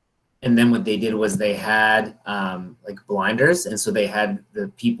 And then what they did was they had like blinders. And so they had the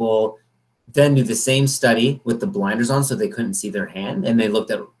people then do the same study with the blinders on so they couldn't see their hand. And they looked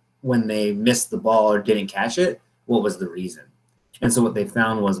at when they missed the ball or didn't catch it, what was the reason? And so what they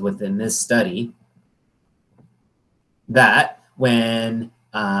found was within this study that when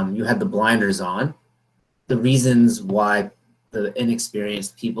you had the blinders on, the reasons why the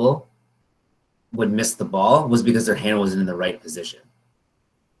inexperienced people would miss the ball was because their hand wasn't in the right position.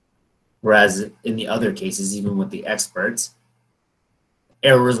 Whereas in the other cases, even with the experts,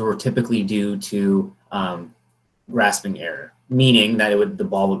 errors were typically due to grasping error, meaning that the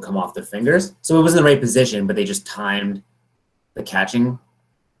ball would come off their fingers. So it was in the right position, but they just timed the catching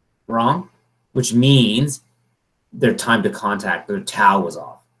wrong, which means their time to contact, their tau was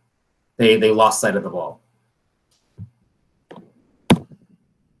off. They lost sight of the ball.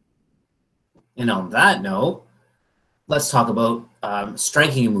 And on that note, let's talk about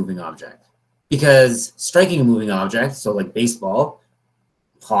striking a moving object. Because striking a moving object, so like baseball,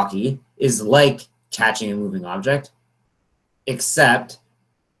 hockey, is like catching a moving object, except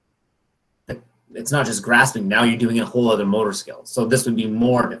it's not just grasping. Now you're doing a whole other motor skill. So this would be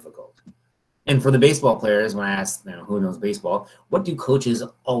more difficult. And for the baseball players, when I ask, who knows baseball, what do coaches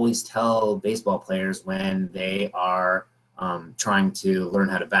always tell baseball players when they are trying to learn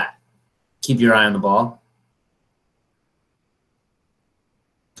how to bat? Keep your eye on the ball.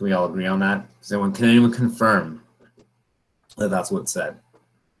 Do we all agree on that? Can anyone confirm that that's what's said?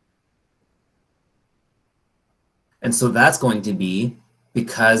 And so that's going to be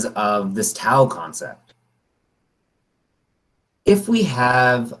because of this towel concept. If we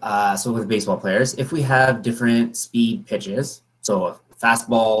have, so with baseball players, if we have different speed pitches, so a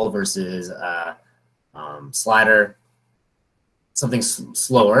fastball versus slider, something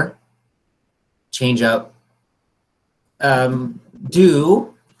slower, change up,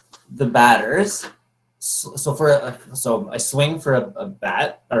 do the batters, so I swing for a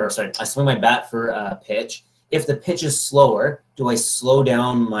bat, or sorry, I swing my bat for a pitch. If the pitch is slower, do I slow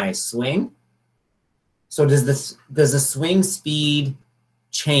down my swing? So does the swing speed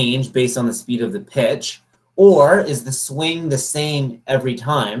change based on the speed of the pitch, or is the swing the same every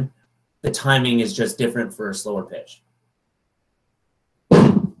time? The timing is just different for a slower pitch.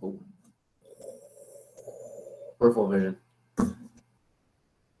 Peripheral vision.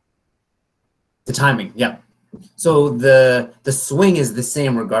 The timing, yeah. So the swing is the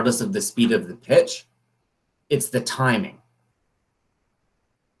same regardless of the speed of the pitch. It's the timing,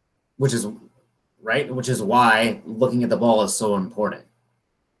 which is right, which is why looking at the ball is so important.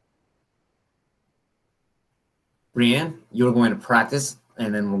 Brianne, you're going to practice,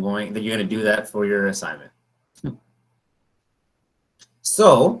 and then you're going to do that for your assignment.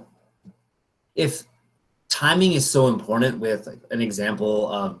 So, if timing is so important with an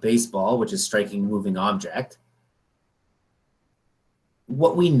example of baseball, which is striking a moving object,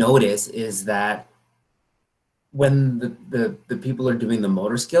 what we notice is that when the people are doing the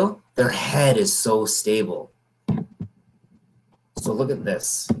motor skill, their head is so stable. So look at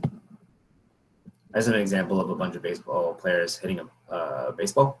this. As an example of a bunch of baseball players hitting a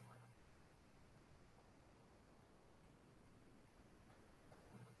baseball.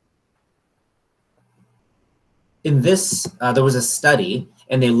 In this, there was a study,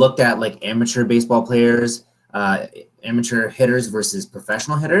 and they looked at like amateur baseball players, amateur hitters versus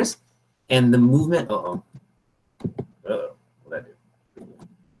professional hitters, and the movement.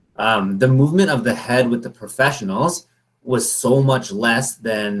 The movement of the head with the professionals was so much less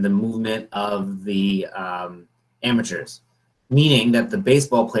than the movement of the amateurs, meaning that the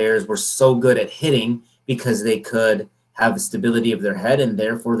baseball players were so good at hitting because they could have the stability of their head, and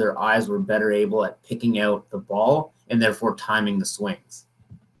therefore their eyes were better able at picking out the ball and therefore timing the swings.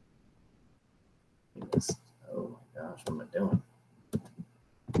 Oh my gosh, what am I doing?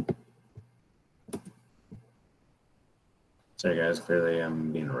 Sorry guys, clearly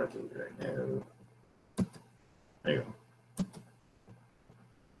I'm being a rookie right now. There you go.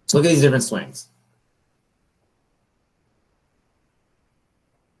 So look at these different swings.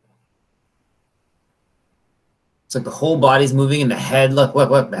 It's like the whole body's moving and the head, look,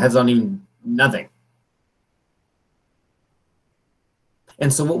 the head's on even nothing.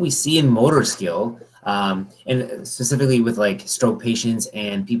 And so what we see in motor skill, and specifically with like stroke patients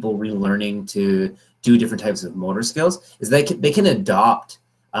and people relearning to do different types of motor skills, is that they can adopt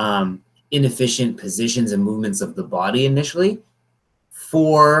inefficient positions and movements of the body initially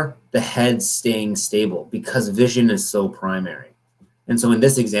for the head staying stable because vision is so primary. And so in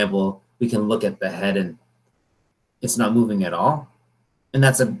this example, we can look at the head and it's not moving at all. And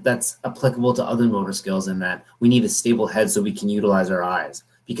that's applicable to other motor skills in that we need a stable head so we can utilize our eyes,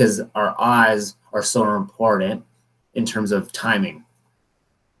 because our eyes are so important in terms of timing.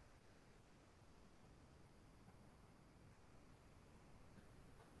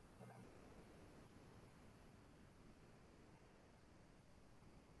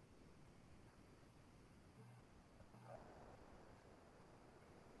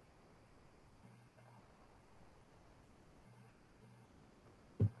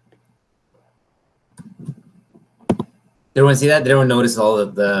 Did everyone see that? Did everyone notice all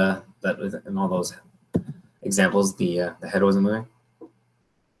of that in all those examples, the head wasn't moving?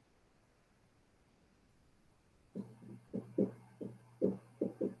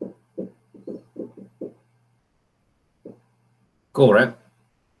 Cool, right?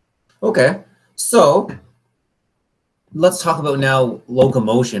 Okay, so let's talk about now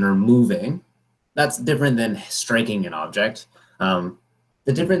locomotion or moving. That's different than striking an object. The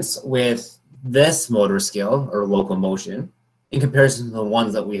difference with this motor skill or locomotion in comparison to the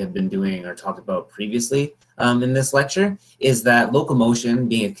ones that we have been doing or talked about previously in this lecture is that locomotion,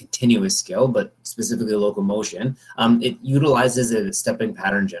 being a continuous skill, but specifically locomotion, it utilizes a stepping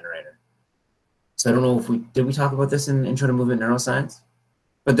pattern generator. So I don't know if did we talk about this in Intro to Movement Neuroscience?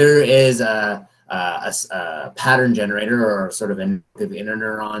 But there is a pattern generator or sort of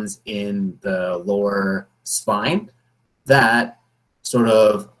interneurons in the lower spine that sort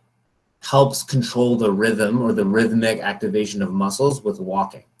of helps control the rhythm or the rhythmic activation of muscles with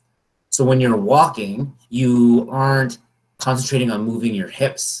walking. So when you're walking, you aren't concentrating on moving your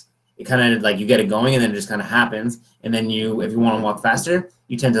hips. It kind of like you get it going and then it just kind of happens. And then if you want to walk faster,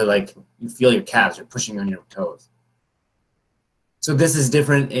 you tend to you feel your calves, you're pushing on your toes. So this is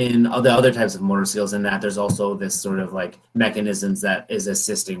different in the other types of motor skills in that there's also this sort of like mechanisms that is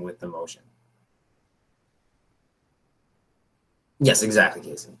assisting with the motion. Yes, exactly,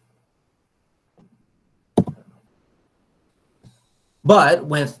 Casey. But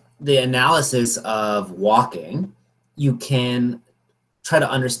with the analysis of walking, you can try to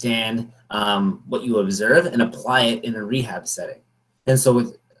understand what you observe and apply it in a rehab setting. And so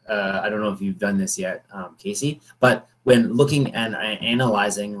with, I don't know if you've done this yet, Casey, but when looking and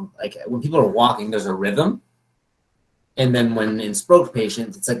analyzing, like when people are walking, there's a rhythm. And then when in stroke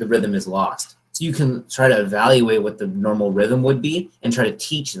patients, it's like the rhythm is lost. So you can try to evaluate what the normal rhythm would be and try to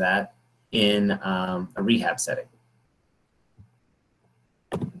teach that in a rehab setting.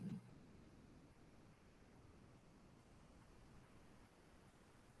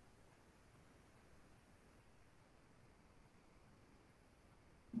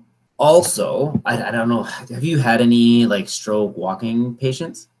 Also, I don't know, have you had any like stroke walking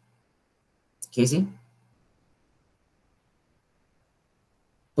patients, Casey?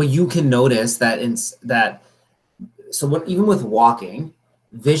 But you can notice that even with walking,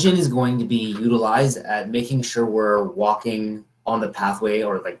 vision is going to be utilized at making sure we're walking on the pathway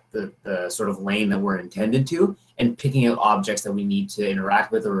or like the sort of lane that we're intended to, and picking out objects that we need to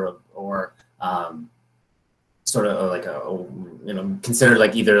interact with or sort of like consider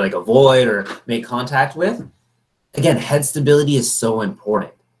like either like avoid or make contact with. Again, head stability is so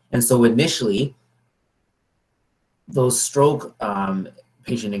important. And so initially, those stroke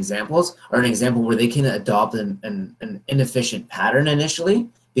patient examples are an example where they can adopt an inefficient pattern initially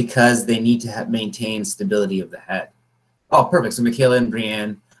because they need to maintain stability of the head. Oh, perfect. So Michaela and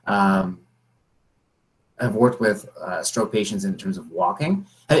Brianne have worked with stroke patients in terms of walking.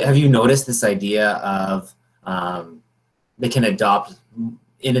 Have you noticed this idea of they can adopt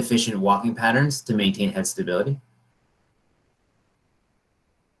inefficient walking patterns to maintain head stability?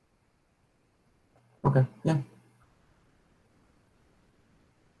 Okay, yeah.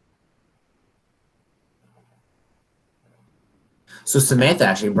 So Samantha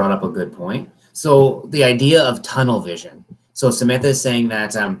actually brought up a good point. So the idea of tunnel vision. So Samantha is saying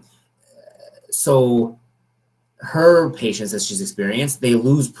that so her patients that she's experienced, they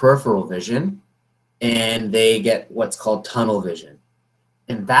lose peripheral vision and they get what's called tunnel vision.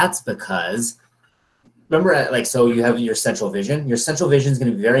 And that's because, remember, like, so you have your central vision. Your central vision is going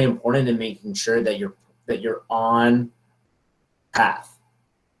to be very important in making sure that you're on path.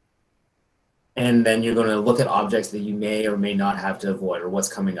 And then you're going to look at objects that you may or may not have to avoid, or what's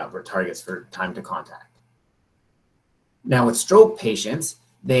coming up, or targets for time to contact. Now with stroke patients,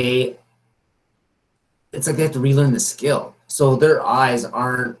 it's like they have to relearn the skill. So their eyes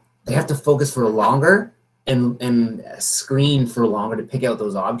they have to focus for longer and screen for longer to pick out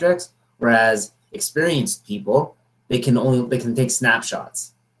those objects. Whereas experienced people, they can take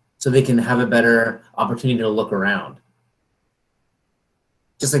snapshots. So they can have a better opportunity to look around.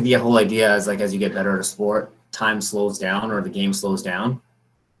 Just like the whole idea is like as you get better at a sport, time slows down or the game slows down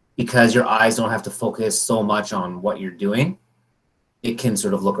because your eyes don't have to focus so much on what you're doing. It can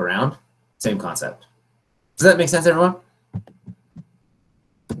sort of look around. Same concept. Does that make sense, everyone?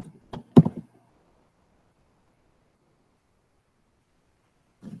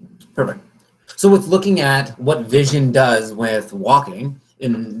 Perfect. So with looking at what vision does with walking,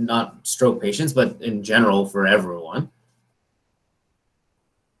 in not stroke patients, but in general for everyone,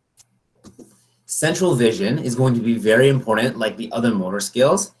 central vision is going to be very important, like the other motor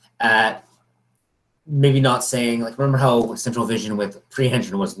skills, at maybe not saying, like, remember how central vision with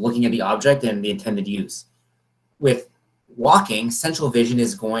prehension was looking at the object and the intended use. With walking, central vision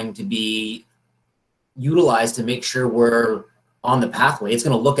is going to be utilized to make sure we're on the pathway. It's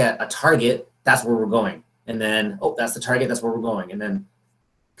going to look at a target, that's where we're going. And then, oh, that's the target, that's where we're going. And then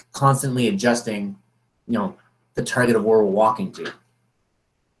constantly adjusting, the target of where we're walking to.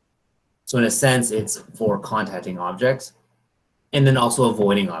 So in a sense, it's for contacting objects and then also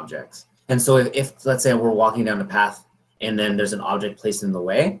avoiding objects. And so if let's say we're walking down a path and then there's an object placed in the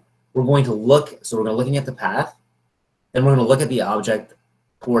way, we're going to look, so we're looking at the path, then we're going to look at the object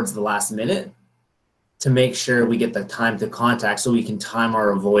towards the last minute to make sure we get the time to contact so we can time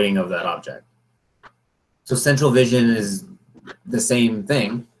our avoiding of that object. So central vision is the same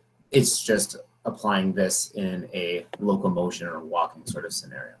thing. It's just applying this in a locomotion or walking sort of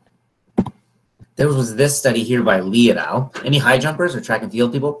scenario. There was this study here by Lee et al. Any high jumpers or track and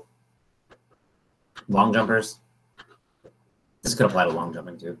field people? Long jumpers? This could apply to long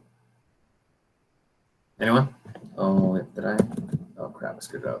jumping too. Anyone? Oh, wait, did I? Oh crap, I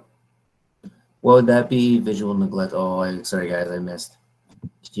screwed it up. What would that be? Visual neglect. Oh, sorry guys, I missed.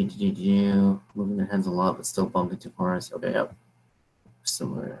 Moving their hands a lot, but still bumping too far. Okay, yep.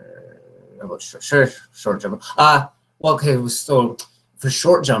 Similar. About short jumper. Well, okay. So for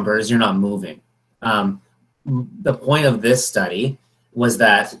short jumpers, you're not moving. The point of this study was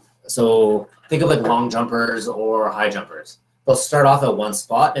that, so think of like long jumpers or high jumpers. They'll start off at one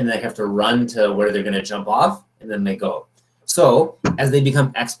spot and they have to run to where they're going to jump off, and then they go. So as they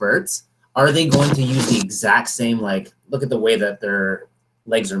become experts, are they going to use the exact same, like, look at the way that their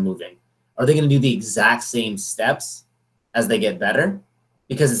legs are moving. Are they going to do the exact same steps as they get better?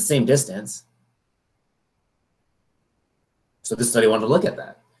 Because it's the same distance. So this study wanted to look at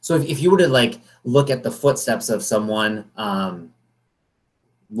that. So if you were to like look at the footsteps of someone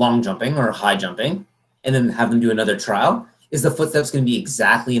long jumping or high jumping, and then have them do another trial, is the footsteps going to be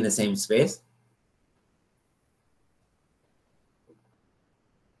exactly in the same space?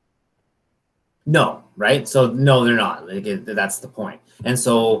 No, right? So no, they're not. Like, that's the point. And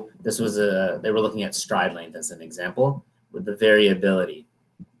so this was they were looking at stride length as an example with the variability.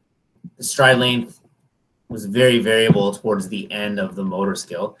 The stride length was very variable towards the end of the motor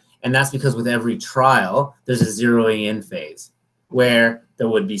skill. And that's because with every trial, there's a zeroing in phase where there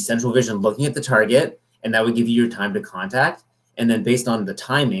would be central vision looking at the target, and that would give you your time to contact. And then based on the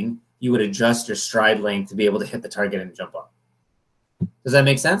timing, you would adjust your stride length to be able to hit the target and jump up. Does that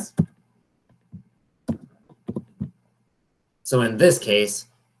make sense? So in this case,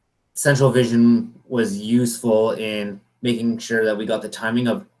 central vision was useful in making sure that we got the timing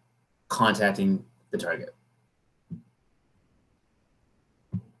of contacting the target.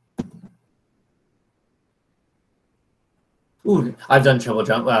 Ooh, I've done triple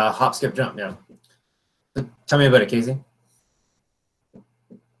jump, hop, skip, jump. Yeah. Tell me about it, Casey.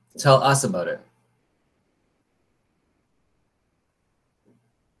 Tell us about it.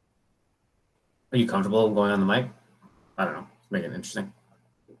 Are you comfortable going on the mic? I don't know. Make it interesting.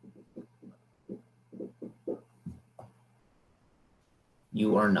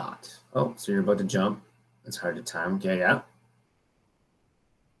 You are not. Oh, so you're about to jump. It's hard to time. Okay, yeah.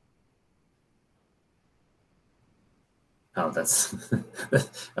 Oh, that's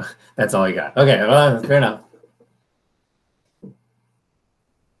that's all you got. Okay, well, fair enough.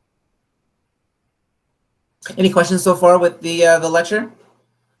 Any questions so far with the lecture?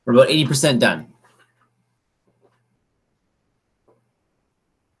 We're about 80% done.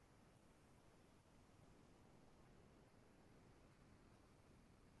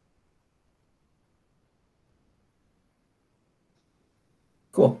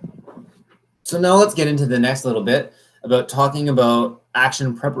 Cool. So now let's get into the next little bit about talking about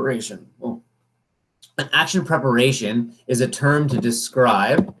action preparation. Oh. An action preparation is a term to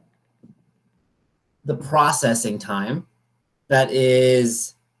describe the processing time that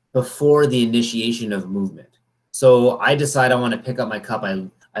is before the initiation of movement. So I decide I want to pick up my cup.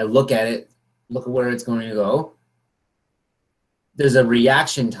 I look at it, look at where it's going to go. There's a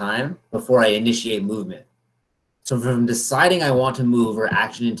reaction time before I initiate movement. So from deciding I want to move, or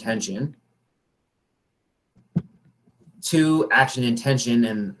action intention, to action intention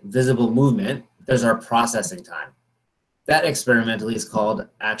and visible movement, there's our processing time. That experimentally is called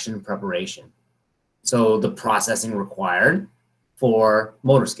action preparation. So the processing required for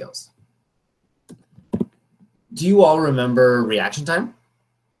motor skills. Do you all remember reaction time?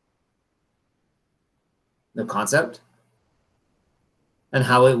 The concept? And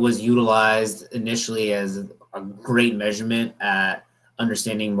how it was utilized initially as a great measurement at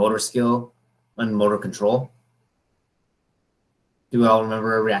understanding motor skill and motor control? Do we all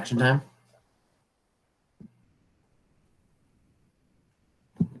remember reaction time?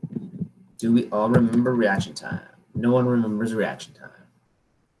 Do we all remember reaction time? No one remembers reaction time.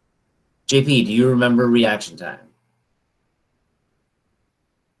 JP, do you remember reaction time?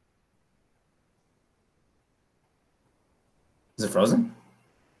 Is it frozen?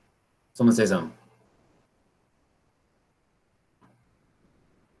 Someone say something.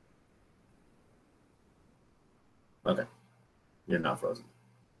 Okay, you're not frozen.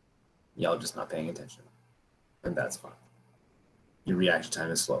 Y'all just not paying attention, and that's fine. Your reaction time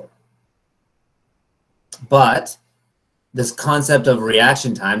is slower. But this concept of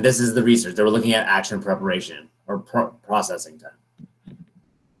reaction time, this is the research. They were looking at action preparation or processing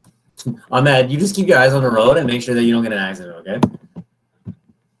time. Ahmed, you just keep your eyes on the road and make sure that you don't get an accident, okay?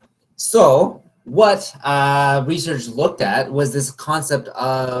 So what research looked at was this concept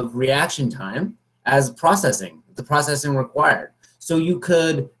of reaction time as processing, the processing required. So you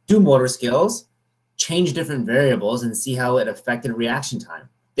could do motor skills, change different variables, and see how it affected reaction time.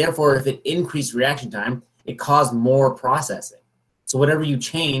 Therefore, if it increased reaction time, it caused more processing. So whatever you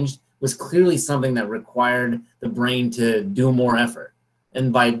changed was clearly something that required the brain to do more effort.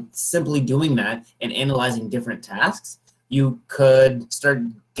 And by simply doing that and analyzing different tasks, you could start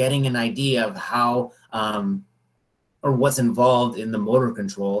getting an idea of how or what's involved in the motor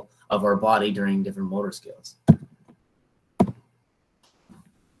control of our body during different motor skills.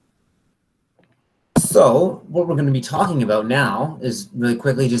 So what we're going to be talking about now is really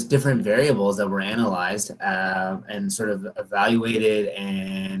quickly just different variables that were analyzed and sort of evaluated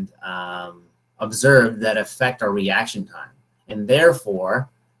and observed that affect our reaction time. And therefore,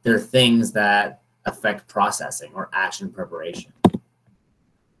 they're things that affect processing or action preparation.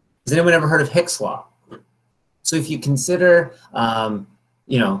 Has anyone ever heard of Hicks' law? So if you consider,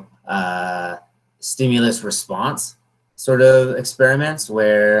 stimulus response sort of experiments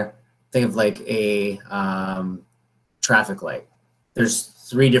where think of like a traffic light. There's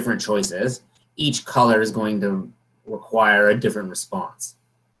 3 different choices. Each color is going to require a different response.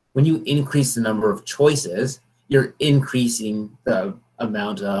 When you increase the number of choices, you're increasing the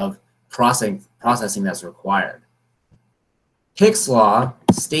amount of processing that's required. Hicks' law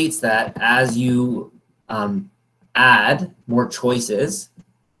states that as you add more choices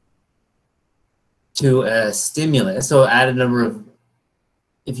to a stimulus, so add a number of,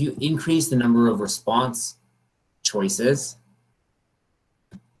 if you increase the number of response choices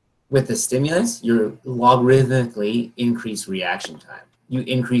with the stimulus, you logarithmically increase reaction time. You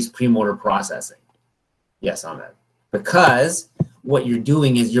increase premotor processing. Yes, on that. Because what you're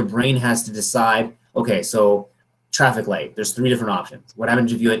doing is your brain has to decide, okay, so traffic light, there's 3 different options. What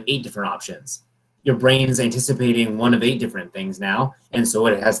happens if you had 8 different options? Your brain's anticipating one of 8 different things now, and so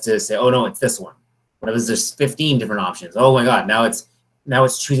it has to say, oh no, it's this one. What if there's 15 different options? Oh my God, now it's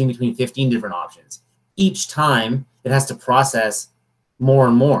choosing between 15 different options. Each time it has to process more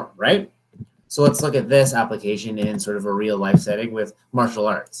and more, right? So let's look at this application in sort of a real life setting with martial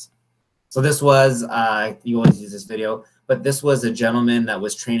arts. So this was, you always use this video, but this was a gentleman that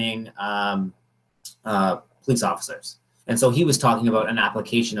was training police officers. And so he was talking about an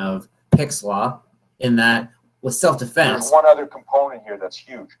application of Hicks' law in that with self-defense. There's one other component here that's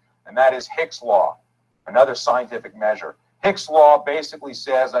huge, and that is Hicks' law, another scientific measure. Hicks' law basically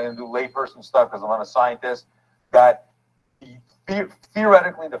says, I'm going to do layperson stuff because I'm not a scientist, that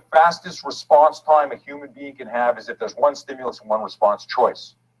theoretically the fastest response time a human being can have is if there's one stimulus and one response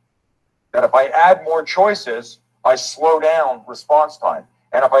choice. That if I add more choices, I slow down response time.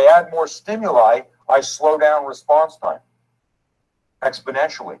 And if I add more stimuli, I slow down response time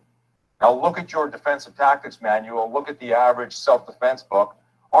exponentially. Now look at your defensive tactics manual, look at the average self-defense book.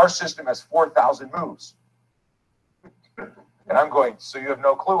 Our system has 4,000 moves. And I'm going, so you have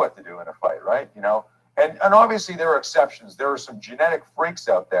no clue what to do in a fight, right? You know, and obviously there are exceptions. There are some genetic freaks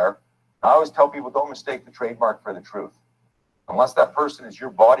out there. I always tell people, don't mistake the trademark for the truth. Unless that person is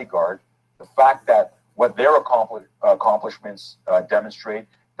your bodyguard, the fact that what their accomplishments demonstrate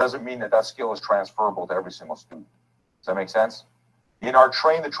doesn't mean that that skill is transferable to every single student. Does that make sense? In our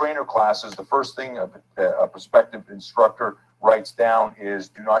train the trainer classes, the first thing a prospective instructor writes down is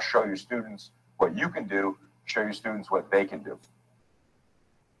do not show your students what you can do, show your students what they can do.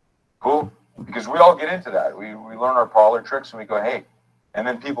 Cool? Because we all get into that. We learn our parlor tricks and we go, hey, and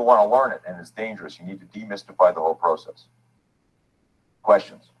then people want to learn it and it's dangerous. You need to demystify the whole process.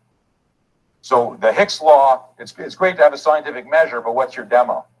 Questions? So the Hicks law, it's great to have a scientific measure, but what's your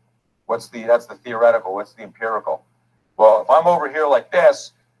demo? That's the theoretical, what's the empirical? Well, if I'm over here like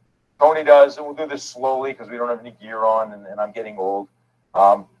this, Tony does, and we'll do this slowly because we don't have any gear on and I'm getting old.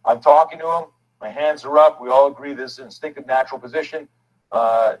 I'm talking to him, my hands are up, we all agree this is an instinctive natural position.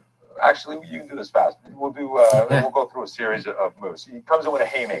 Actually, you can do this fast. We'll go through a series of moves. He comes in with a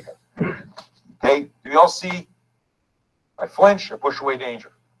haymaker. Okay, do you all see? I flinch, I push away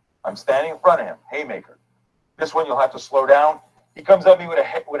danger. I'm standing in front of him, haymaker. This one you'll have to slow down. He comes at me with a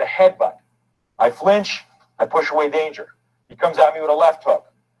headbutt. I flinch, I push away danger. He comes at me with a left hook.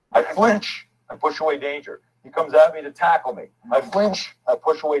 I flinch, I push away danger. He comes at me to tackle me. I flinch, I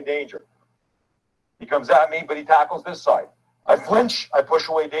push away danger. He comes at me, but he tackles this side. I flinch, I push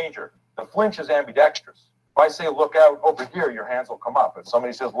away danger. The flinch is ambidextrous. If I say look out over here, your hands will come up. If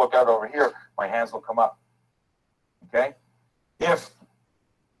somebody says look out over here, my hands will come up. Okay? If,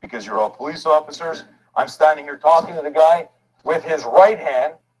 because you're all police officers, I'm standing here talking to the guy with his right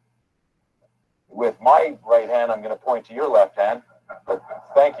hand. With my right hand, I'm going to point to your left hand. But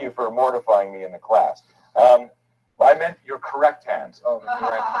thank you for mortifying me in the class. I meant your correct hands. Oh, the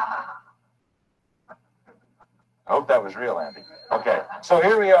correct. I hope that was real, Andy. Okay, so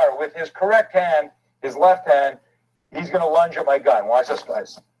here we are with his correct hand, his left hand. He's going to lunge at my gun. Watch this,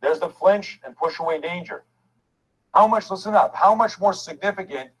 guys. There's the flinch and push away danger. How much, listen up, how much more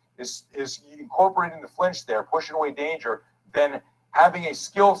significant is incorporating the flinch there, pushing away danger, than having a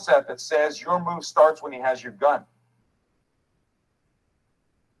skill set that says your move starts when he has your gun?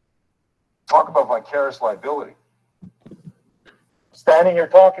 Talk about vicarious liability. Standing here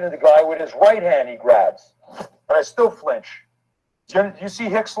talking to the guy with his right hand he grabs, but I still flinch. Do you see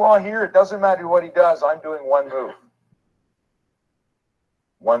Hicks' law here? It doesn't matter what he does. I'm doing one move.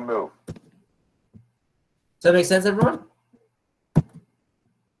 One move. Does that make sense, everyone?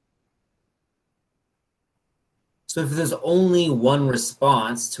 So if there's only one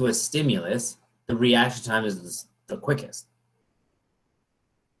response to a stimulus, the reaction time is the quickest.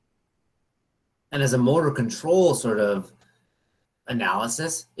 And as a motor control sort of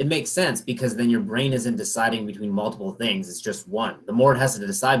analysis, it makes sense because then your brain isn't deciding between multiple things. It's just one. The more it has to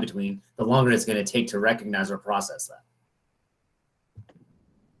decide between, the longer it's going to take to recognize or process that.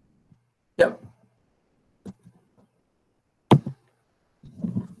 Yep.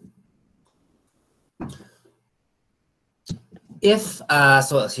 If,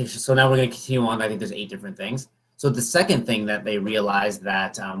 so now we're going to continue on. I think there's 8 different things. So the second thing that they realized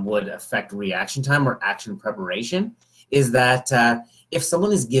that would affect reaction time or action preparation is that if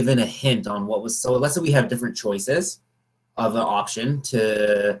someone is given a hint on what was, so let's say we have different choices of an option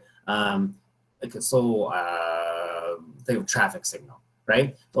to, think of traffic signal,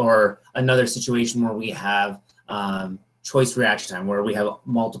 right? Or another situation where we have choice reaction time, where we have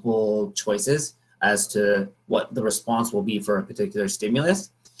multiple choices as to what the response will be for a particular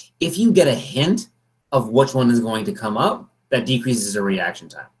stimulus. If you get a hint of which one is going to come up, that decreases the reaction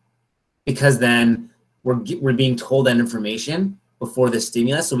time. Because then we're being told that information before the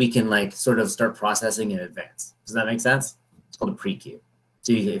stimulus, so we can like sort of start processing in advance. Does that make sense? It's called a pre-cue.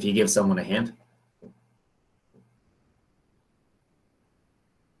 So if you give someone a hint.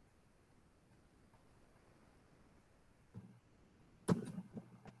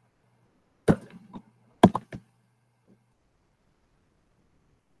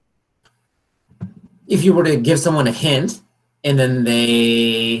 If you were to give someone a hint and then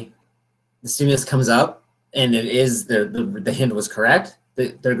the stimulus comes up and it is the hint was correct,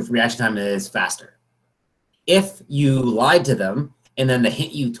 their reaction time is faster. If you lied to them and then the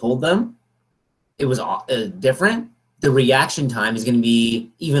hint you told them it was different, the reaction time is going to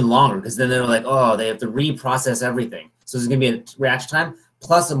be even longer because then they're like, oh, they have to reprocess everything. So there's going to be a reaction time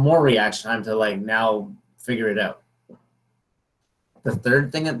plus a more reaction time to like now figure it out. The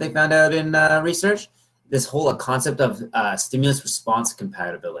third thing that they found out in research, this whole concept of stimulus response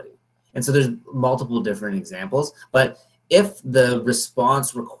compatibility. And so there's multiple different examples, but if the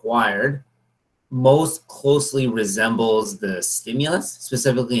response required most closely resembles the stimulus,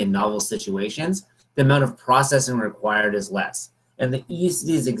 specifically in novel situations, the amount of processing required is less. And the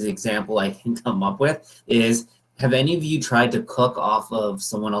easiest example I can come up with is, have any of you tried to cook off of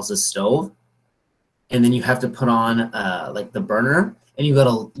someone else's stove? And then you have to put on like the burner, and you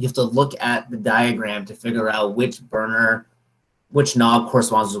have to look at the diagram to figure out which burner, which knob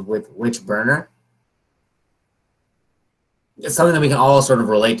corresponds with which burner. It's something that we can all sort of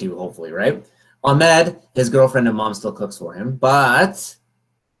relate to, hopefully, right? Ahmed, his girlfriend and mom still cooks for him, but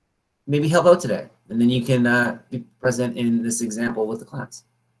maybe help out today. And then you can be present in this example with the class.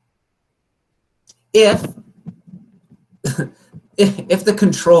 If the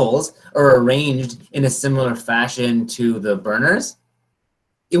controls are arranged in a similar fashion to the burners,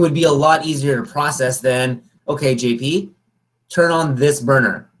 it would be a lot easier to process than, okay, JP, turn on this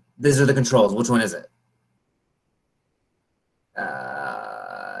burner. These are the controls. Which one is it?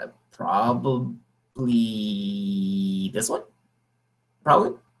 Probably this one.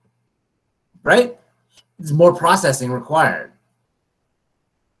 Probably. Right? There's more processing required.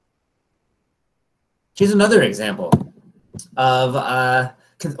 Here's another example of,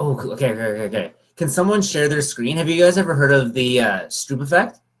 okay. Can someone share their screen? Have you guys ever heard of the Stroop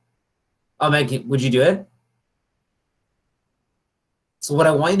effect? Oh, man, would you do it? So what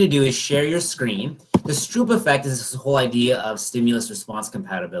I want you to do is share your screen, The Stroop effect is this whole idea of stimulus response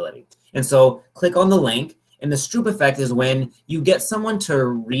compatibility. And so click on the link, and the Stroop effect is when you get someone to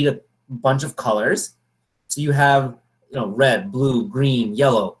read a bunch of colors. So you have, red, blue, green,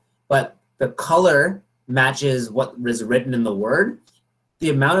 yellow, but the color matches what is written in the word. The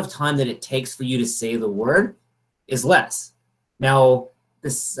amount of time that it takes for you to say the word is less. Now, the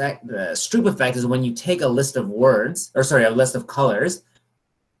Stroop effect is when you take a list of words, or sorry, a list of colors,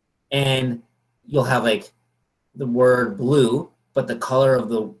 and you'll have like the word blue, but the color of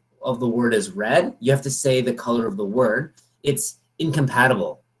the word is red. You have to say the color of the word. It's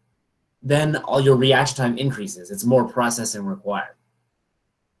incompatible. Then all your reaction time increases. It's more processing required.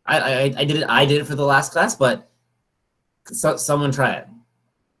 I did it for the last class, but someone try it.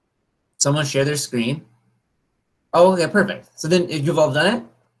 Someone share their screen. Oh, okay, perfect. So then if you've all done it,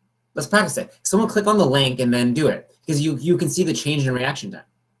 let's practice it. Someone click on the link and then do it, because you can see the change in reaction time.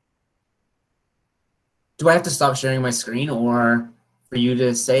 Do I have to stop sharing my screen or for you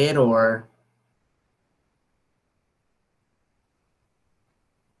to say it, or?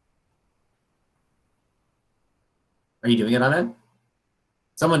 Are you doing it, Ahmed?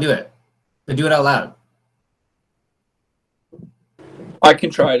 Someone do it, but do it out loud. I can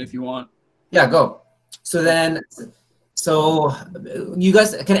try it if you want. Yeah, go. So then, you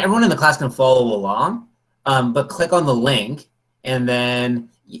guys, everyone in the class can follow along, but click on the link, and then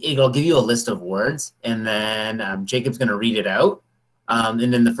it'll give you a list of words, and then Jacob's going to read it out.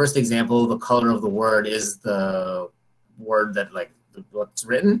 And then the first example, the color of the word is the word that what's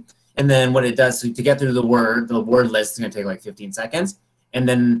written. And then what it does, so to get through the word list is going to take like 15 seconds. And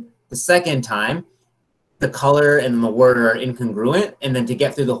then the second time, the color and the word are incongruent. And then to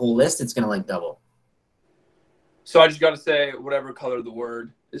get through the whole list, it's going to like double. So I just got to say whatever color the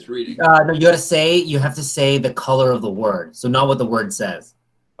word is reading. No, you have to say the color of the word. So not what the word says.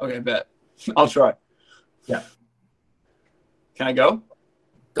 Okay, bet. I'll try. Yeah. Can I go?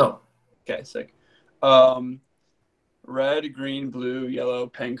 Go. Okay, sick. Red, green, blue, yellow,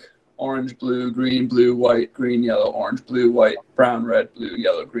 pink, orange, blue, green, white, green, yellow, orange, blue, white, brown, red, blue,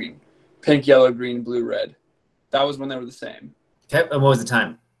 yellow, green, pink, yellow, green, blue, red. That was when they were the same. Okay, and what was the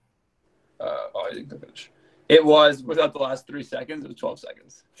time? I didn't finish. It was, without the last 3 seconds, it was 12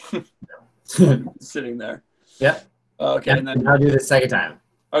 seconds. Sitting there. Yeah. Okay, and then I'll do the second time.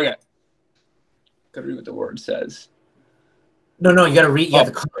 Okay. Gotta read what the word says. No, you gotta read. You have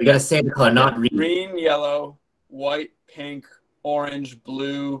the color. You gotta say the color, not read. Green, yellow, white, pink, orange,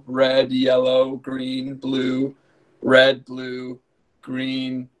 blue, red, yellow, green, blue, red, blue,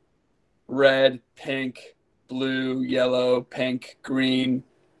 green, red, pink, blue, yellow, pink, green,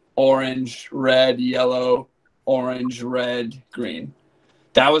 orange, red, yellow, orange, red, green.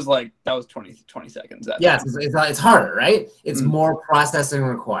 That was 20 seconds. Yes, it's harder, right? It's more processing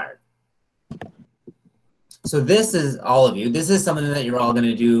required. So this is all of you. This is something that you're all going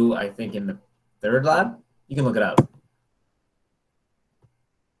to do, I think, in the third lab. You can look it up.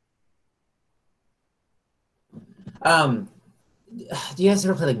 Do you guys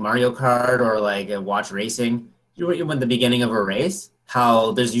ever play like Mario Kart or like watch racing? You remember at the beginning of a race,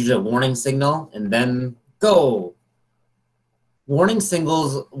 how there's usually a warning signal and then go. Warning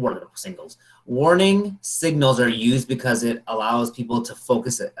signals are used because it allows people to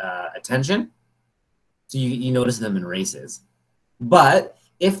focus attention. So you notice them in races. But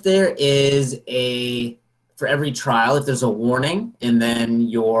if there is for every trial, if there's a warning and then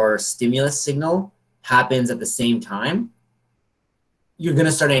your stimulus signal happens at the same time, you're going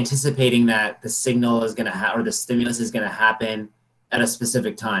to start anticipating that the signal is going to or the stimulus is going to happen at a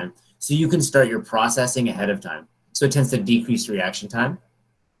specific time. So you can start your processing ahead of time. So it tends to decrease reaction time.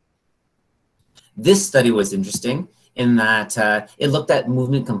 This study was interesting in that it looked at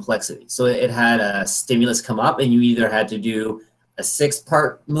movement complexity. So it had a stimulus come up and you either had to do a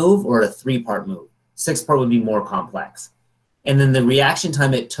 6-part move or a 3-part move. 6-part would be more complex. And then the reaction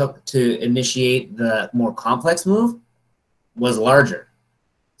time it took to initiate the more complex move was larger.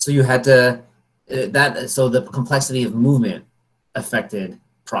 So you had to, so the complexity of movement affected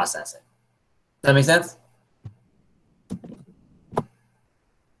processing. Does that make sense?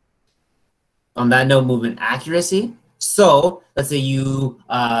 On that note, movement accuracy. So let's say you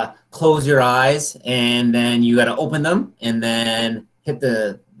close your eyes and then you got to open them and then hit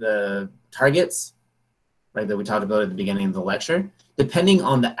the targets, right, that we talked about at the beginning of the lecture. Depending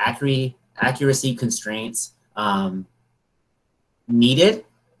on the accuracy constraints needed,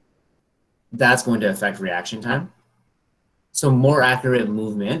 that's going to affect reaction time. So more accurate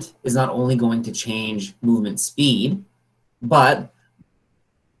movement is not only going to change movement speed, but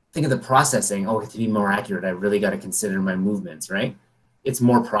think of the processing. Oh, to be more accurate, I really got to consider my movements, right? It's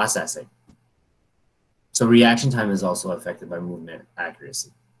more processing. So reaction time is also affected by movement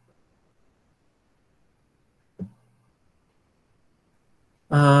accuracy.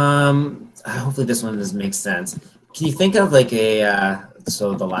 Hopefully this one does make sense. Can you think of like a,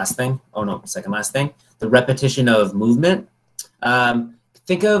 so the last thing, oh no, second last thing, the repetition of movement.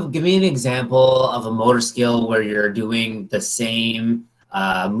 Give me an example of a motor skill where you're doing the same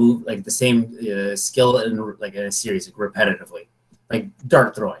move, like the same skill in like in a series, like repetitively, like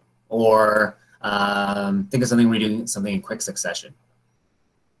dart throwing, or think of something where you're doing something in quick succession.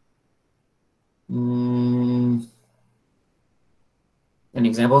 Any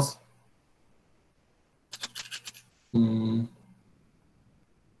examples?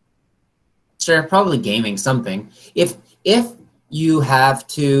 Sure, probably gaming, something. If you have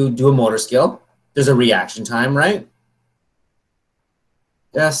to do a motor skill, there's a reaction time, right?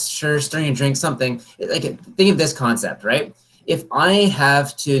 Yes, sure, stirring a drink, something. Like, think of this concept, right? If I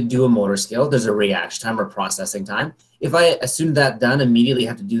have to do a motor skill, there's a reaction time or processing time. If I, as soon as that's done, immediately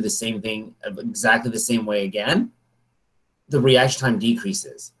have to do the same thing exactly the same way again, the reaction time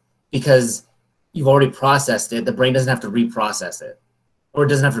decreases because you've already processed it. The brain doesn't have to reprocess it, or it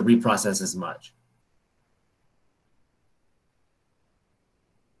doesn't have to reprocess as much.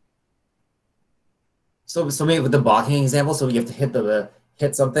 So maybe with the blocking example, so you have to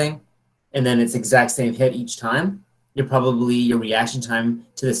hit something, and then it's exact same hit each time. Your reaction time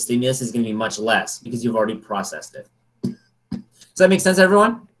to the stimulus is going to be much less because you've already processed it. Does that make sense,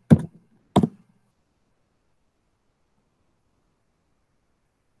 everyone?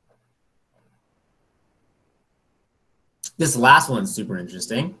 This last one's super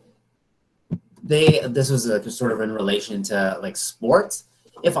interesting. This was sort of in relation to like sports.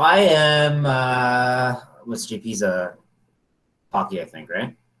 If I am, what's JP's hockey, I think,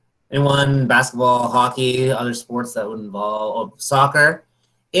 right? Anyone, basketball, hockey, other sports that would involve soccer.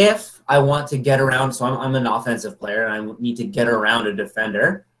 If I want to get around, so I'm an offensive player and I need to get around a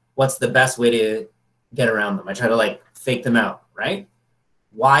defender, what's the best way to get around them? I try to like fake them out, right?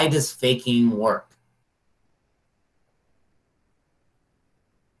 Why does faking work?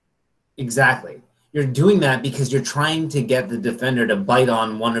 Exactly. You're doing that because you're trying to get the defender to bite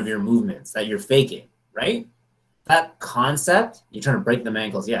on one of your movements that you're faking, right? That concept, you're trying to break them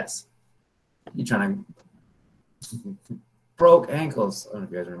ankles, yes. You're trying to broke ankles. I don't know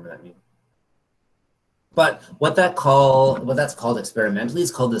if you guys remember that meme. But what that's called experimentally is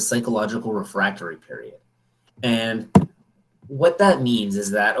called the psychological refractory period. And what that means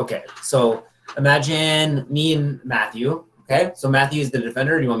is that, okay, so imagine me and Matthew, okay? So Matthew is the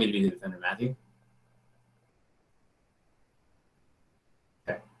defender. Do you want me to be the defender, Matthew?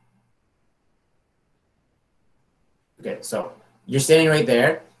 Okay, so you're standing right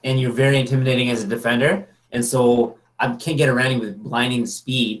there, and you're very intimidating as a defender, and so I can't get around you with blinding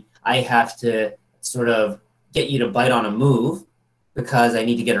speed. I have to sort of get you to bite on a move because I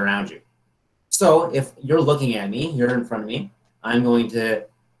need to get around you. So if you're looking at me, you're in front of me, I'm going to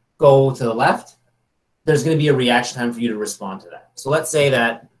go to the left. There's going to be a reaction time for you to respond to that. So let's say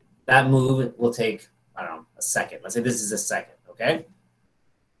that move will take, I don't know, a second. Let's say this is a second, okay?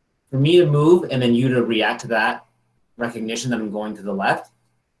 For me to move and then you to react to that recognition that I'm going to the left,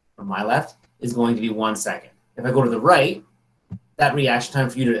 or my left, is going to be 1 second. If I go to the right, that reaction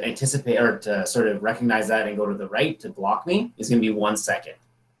time for you to anticipate or to sort of recognize that and go to the right to block me is going to be 1 second.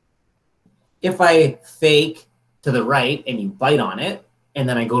 If I fake to the right and you bite on it, and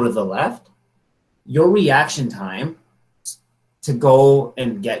then I go to the left, your reaction time to go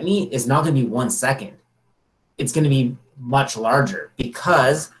and get me is not going to be 1 second. It's going to be much larger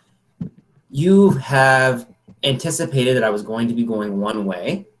because you have anticipated that I was going to be going one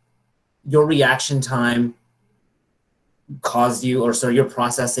way. Your reaction time caused you, or sorry, your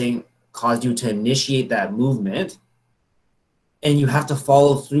processing caused you to initiate that movement. And you have to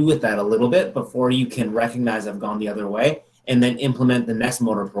follow through with that a little bit before you can recognize I've gone the other way and then implement the next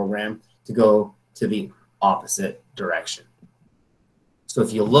motor program to go to the opposite direction. So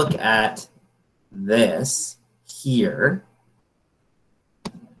if you look at this here,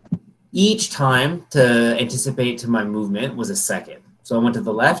 each time to anticipate to my movement was a second. So I went to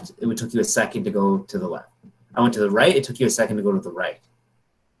the left, it took you a second to go to the left. I went to the right, it took you a second to go to the right.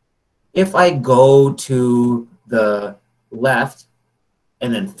 If I go to the left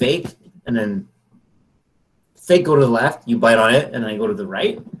and then fake go to the left, you bite on it, and then I go to the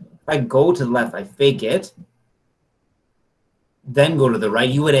right. If I go to the left, I fake it, then go to the right,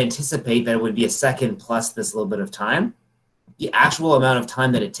 you would anticipate that it would be a second plus this little bit of time. The actual amount of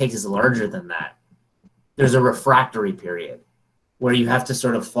time that it takes is larger than that. There's a refractory period where you have to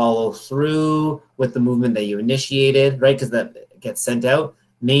sort of follow through with the movement that you initiated, right? Because that gets sent out.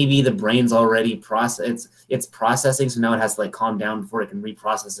 maybe the brain's already it's processing, so now it has to like calm down before it can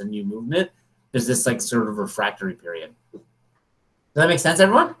reprocess a new movement. There's this like sort of refractory period. Does that make sense,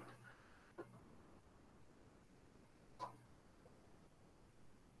 everyone?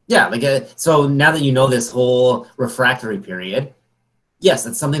 Yeah, like so now that you know this whole refractory period, yes,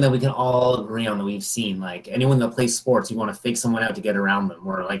 that's something that we can all agree on, that we've seen. Like anyone that plays sports, you want to fake someone out to get around them,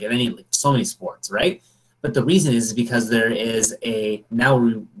 or like in any like, so many sports, right? But the reason is because there is now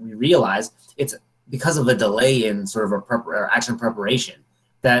we realize it's because of a delay in sort of a action preparation,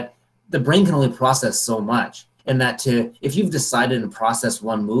 that the brain can only process so much, and that if you've decided to process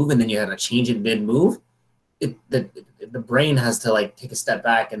one move and then you had to change it mid move, the brain has to like take a step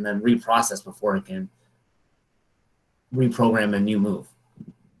back and then reprocess before it can reprogram a new move.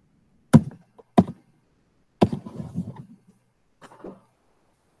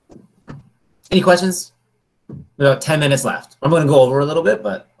 Any questions? We have about 10 minutes left. I'm going to go over a little bit,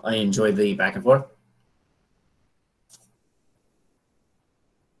 but I enjoyed the back and forth.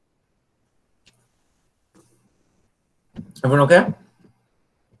 Everyone okay?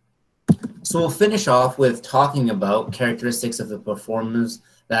 So we'll finish off with talking about characteristics of the performance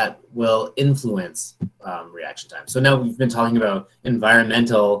that will influence reaction time. So now we've been talking about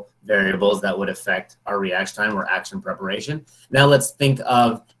environmental variables that would affect our reaction time or action preparation. Now let's think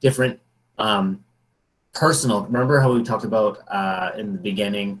of different personal. Remember how we talked about in the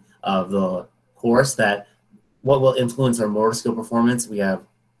beginning of the course that what will influence our motor skill performance? We have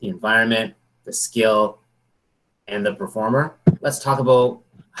the environment, the skill, and the performer. Let's talk about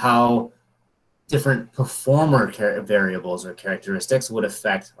how different performer variables or characteristics would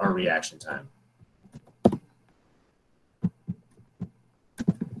affect our reaction time.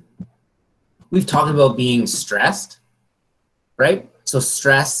 We've talked about being stressed, right? So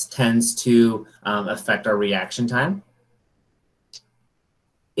stress tends to affect our reaction time.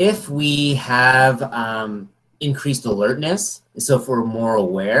 If we have increased alertness, so if we're more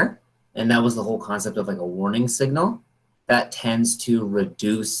aware, and that was the whole concept of like a warning signal, that tends to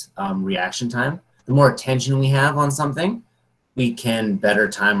reduce reaction time. The more attention we have on something, we can better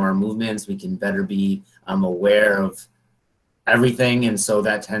time our movements, we can better be aware of everything, and so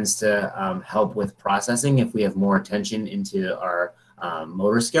that tends to help with processing if we have more attention into our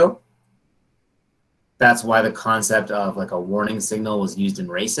motor skill. That's why the concept of like a warning signal was used in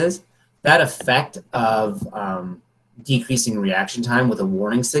races. That effect of decreasing reaction time with a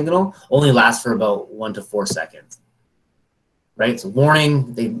warning signal only lasts for about 1 to 4 seconds. Right? So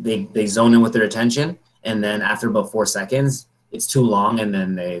warning, they zone in with their attention, and then after about 4 seconds, it's too long, and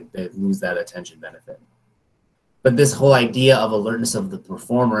then they lose that attention benefit. But this whole idea of alertness of the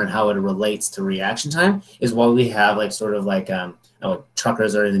performer and how it relates to reaction time is why we have like sort of like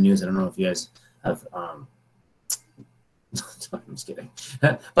truckers are in the news. I don't know if you guys have I'm just kidding.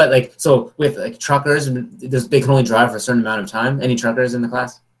 But like, so with like truckers, they can only drive for a certain amount of time. Any truckers in the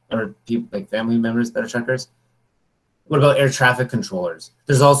class, or people like family members that are truckers? What about air traffic controllers?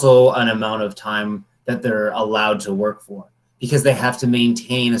 There's also an amount of time that they're allowed to work for because they have to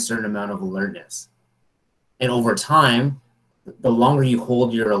maintain a certain amount of alertness. And over time, the longer you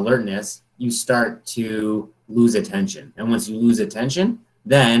hold your alertness, you start to lose attention. And once you lose attention,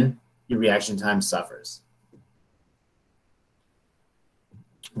 then your reaction time suffers.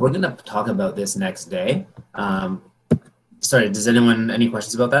 We're going to talk about this next day. Sorry, does anyone, any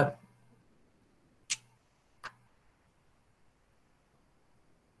questions about that?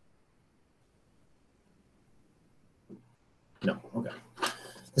 No, okay.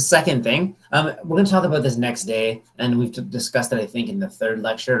 The second thing, we're going to talk about this next day, and we've discussed it, I think, in the second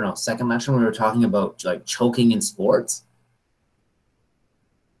lecture, when we were talking about like choking in sports.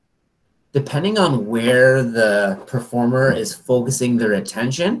 Depending on where the performer is focusing their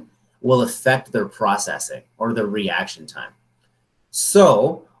attention will affect their processing or their reaction time.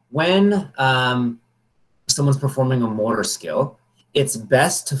 So when someone's performing a motor skill, it's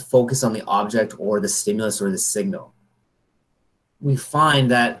best to focus on the object or the stimulus or the signal. We find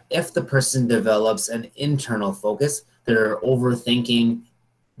that if the person develops an internal focus, they're overthinking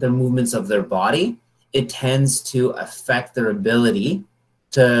the movements of their body, it tends to affect their ability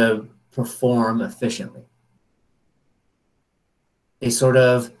to perform efficiently. They sort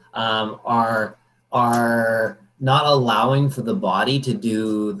of are not allowing for the body to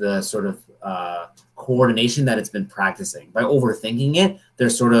do the sort of coordination that it's been practicing. By overthinking it, they're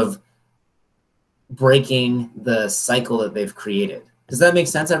sort of breaking the cycle that they've created. Does that make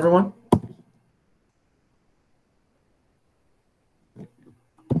sense, everyone?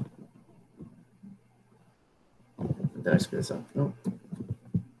 Did I screw this up? No.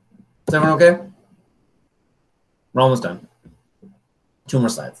 Is everyone okay? We're almost done. 2 more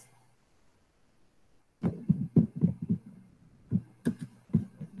slides.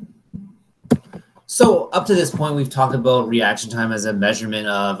 So up to this point, we've talked about reaction time as a measurement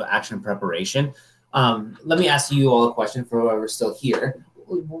of action preparation. Let me ask you all a question for whoever's still here.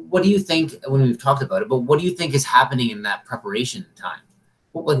 What do you think, when we've talked about it, but what do you think is happening in that preparation time?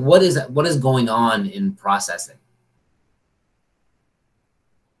 Like what is going on in processing?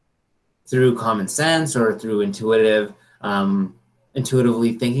 Through common sense or through intuitively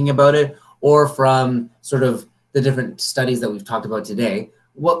thinking about it, or from sort of the different studies that we've talked about today,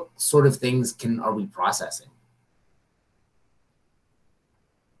 what sort of things are we processing?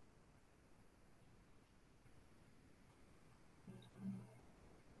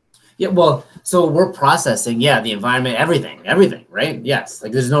 Yeah, well, so we're processing, the environment, everything, right? Yes,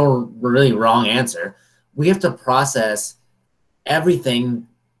 like there's no really wrong answer. We have to process everything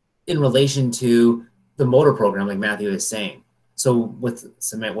in relation to the motor program, like Matthew is saying. So with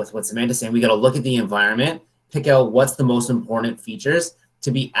what Samantha's saying, we got to look at the environment, pick out what's the most important features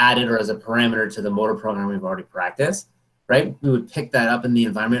to be added or as a parameter to the motor program we've already practiced, right? We would pick that up in the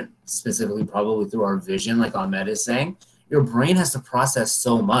environment, specifically probably through our vision, like Ahmed is saying. Your brain has to process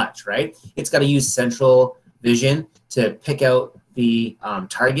so much, right? It's got to use central vision to pick out the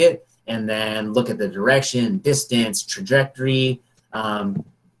target and then look at the direction, distance, trajectory,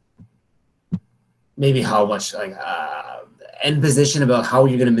 maybe how much end position about how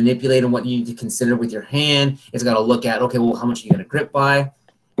you're going to manipulate and what you need to consider with your hand. It's got to look at, okay, well, how much are you going to grip by?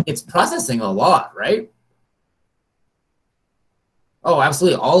 It's processing a lot, right? Oh,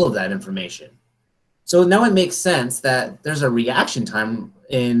 absolutely, all of that information. So now it makes sense that there's a reaction time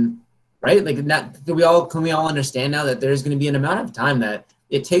right? Like can we all understand now that there's going to be an amount of time that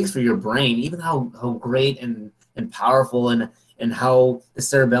it takes for your brain, even how great and powerful and how the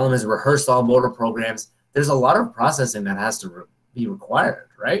cerebellum has rehearsed all motor programs. There's a lot of processing that has to be required,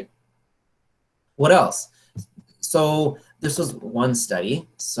 right? What else? So this was one study.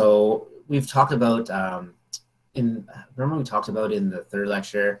 So we've talked about remember we talked about in the third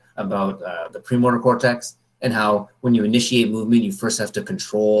lecture about the premotor cortex and how when you initiate movement, you first have to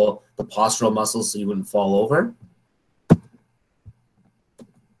control the postural muscles so you wouldn't fall over.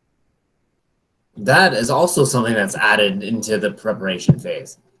 That is also something that's added into the preparation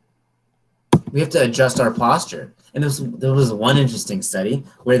phase. We have to adjust our posture. And there was one interesting study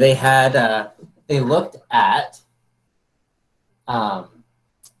where they had, they looked at,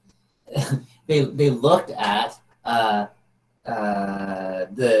 they looked at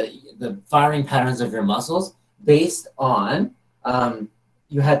the firing patterns of your muscles based on,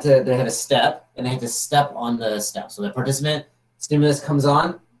 they had a step and they had to step on the step. So the participant stimulus comes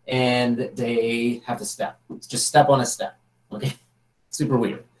on and they have to step. It's just step on a step, okay? Super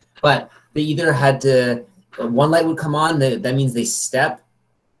weird. But they either had to, one light would come on, that means they step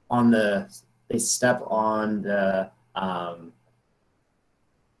on the step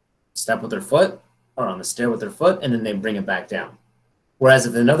with their foot or on the stair with their foot, and then they bring it back down. Whereas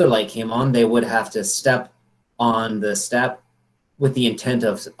if another light came on, they would have to step on the step with the intent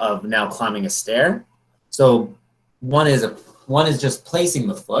of now climbing a stair. So one is just placing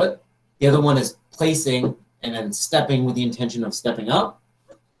the foot. The other one is placing and then stepping with the intention of stepping up.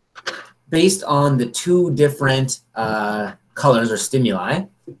 Based on the two different colors or stimuli,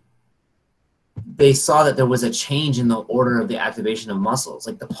 they saw that there was a change in the order of the activation of muscles.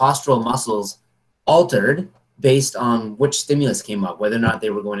 Like the postural muscles altered based on which stimulus came up, whether or not they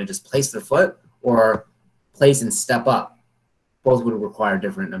were going to just place their foot or place and step up. Both would require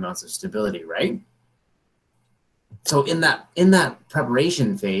different amounts of stability, right? So in that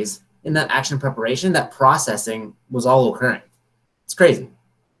preparation phase, in that action preparation, that processing was all occurring. It's crazy.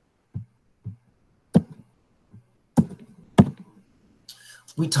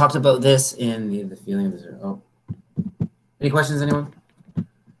 We talked about this in the feeling of the oh. Any questions, anyone?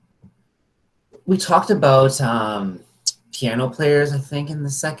 We talked about piano players, I think, in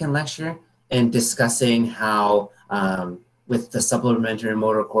the second lecture, and discussing how with the supplementary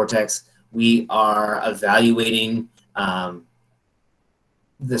motor cortex, we are evaluating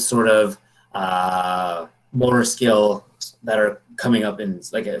the sort of motor skill that are coming up in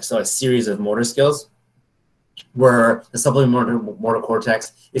like a series of motor skills, where the supplementary motor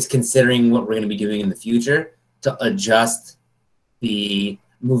cortex is considering what we're going to be doing in the future to adjust the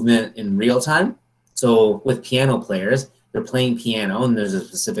movement in real time. So with piano players, they're playing piano and there's a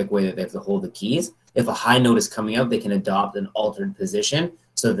specific way that they have to hold the keys. If a high note is coming up, they can adopt an altered position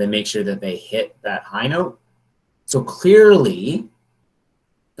so that they make sure that they hit that high note. So clearly,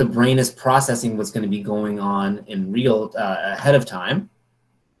 the brain is processing what's going to be going on in real ahead of time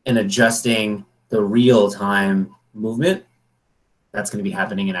and adjusting the real-time movement That's going to be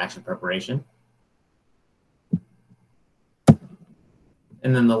happening in action preparation.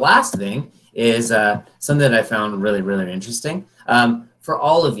 And then the last thing is something that I found really, really interesting. For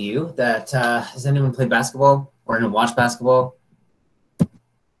all of you that, has anyone played basketball or anyone watched basketball?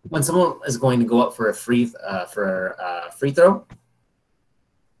 When someone is going to go up for a free throw,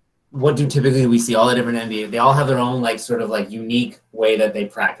 what do typically we see all the different NBA? They all have their own like sort of like unique way that they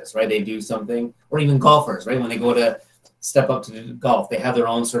practice, right? They do something, or even golfers, right? When they go to step up to do golf, they have their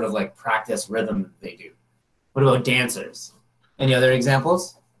own sort of like practice rhythm that they do. What about dancers? Any other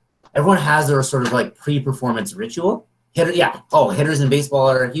examples? Everyone has their sort of like pre-performance ritual. Hitters in baseball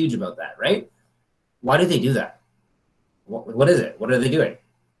are huge about that, right? Why do they do that? What is it? What are they doing?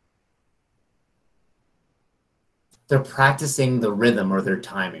 They're practicing the rhythm or their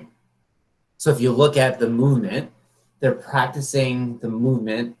timing. So if you look at the movement, they're practicing the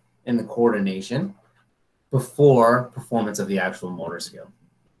movement and the coordination before performance of the actual motor skill.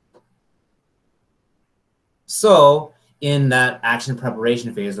 So in that action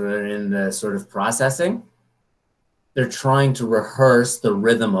preparation phase, or in the sort of processing, they're trying to rehearse the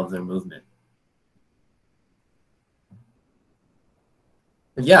rhythm of their movement.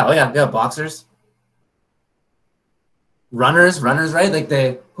 But yeah, boxers. Runners, right? Like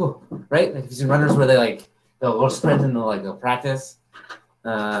right? Like you see runners where they'll go sprint and they'll practice.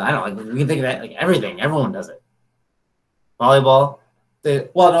 I don't know, like we can think of that, like everything. Everyone does it. Volleyball. So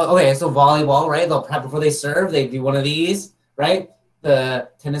volleyball, right? They'll prep before they serve. They do one of these, right? The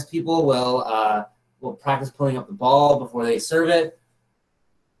tennis people will practice pulling up the ball before they serve it.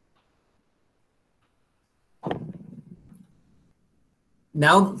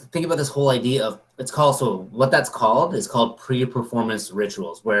 Now think about this whole idea of what that's called is called pre-performance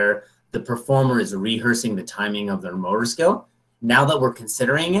rituals, where the performer is rehearsing the timing of their motor skill. Now that we're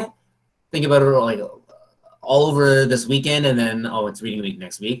considering it, think about it like all over this weekend, and then it's reading week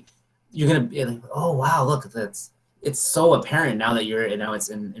next week. You're gonna be like, oh wow, look, it's so apparent now that it's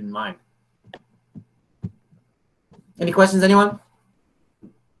in mind. Any questions, anyone?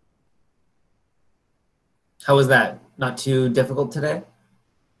 How was that? Not too difficult today?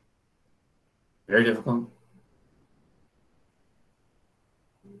 Very difficult.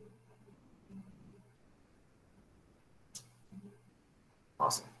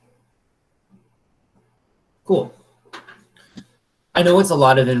 Awesome. Cool. I know it's a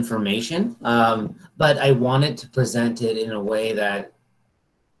lot of information, but I wanted to present it in a way that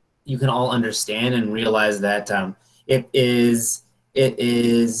you can all understand and realize that it is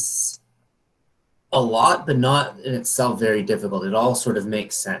a lot, but not in itself very difficult. It all sort of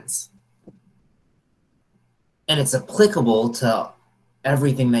makes sense. And it's applicable to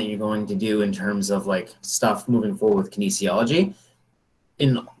everything that you're going to do in terms of like stuff moving forward with kinesiology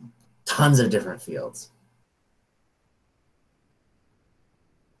in tons of different fields.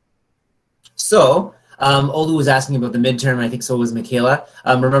 So Olu was asking about the midterm. I think so was Michaela.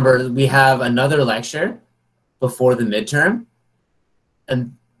 Remember, we have another lecture before the midterm,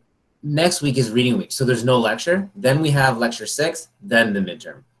 and next week is reading week. So there's no lecture. Then we have lecture 6, then the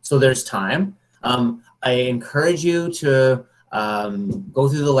midterm. So there's time. I encourage you to go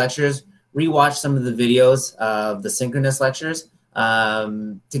through the lectures, rewatch some of the videos of the synchronous lectures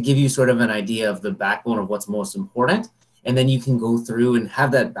to give you sort of an idea of the backbone of what's most important. And then you can go through and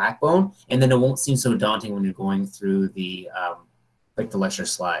have that backbone, and then it won't seem so daunting when you're going through the the lecture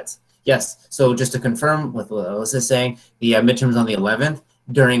slides. Yes, so just to confirm with what Alyssa is saying, the midterms on the 11th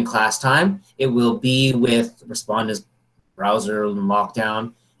during class time, it will be with Respondus browser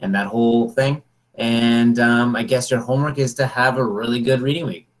lockdown and that whole thing. And I guess your homework is to have a really good reading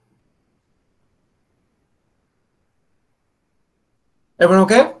week. Everyone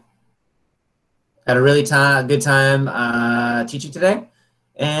okay? Had a really good time teaching today.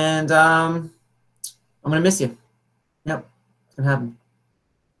 And I'm going to miss you. Yep, it's going to happen.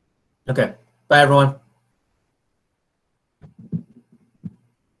 Okay, bye everyone.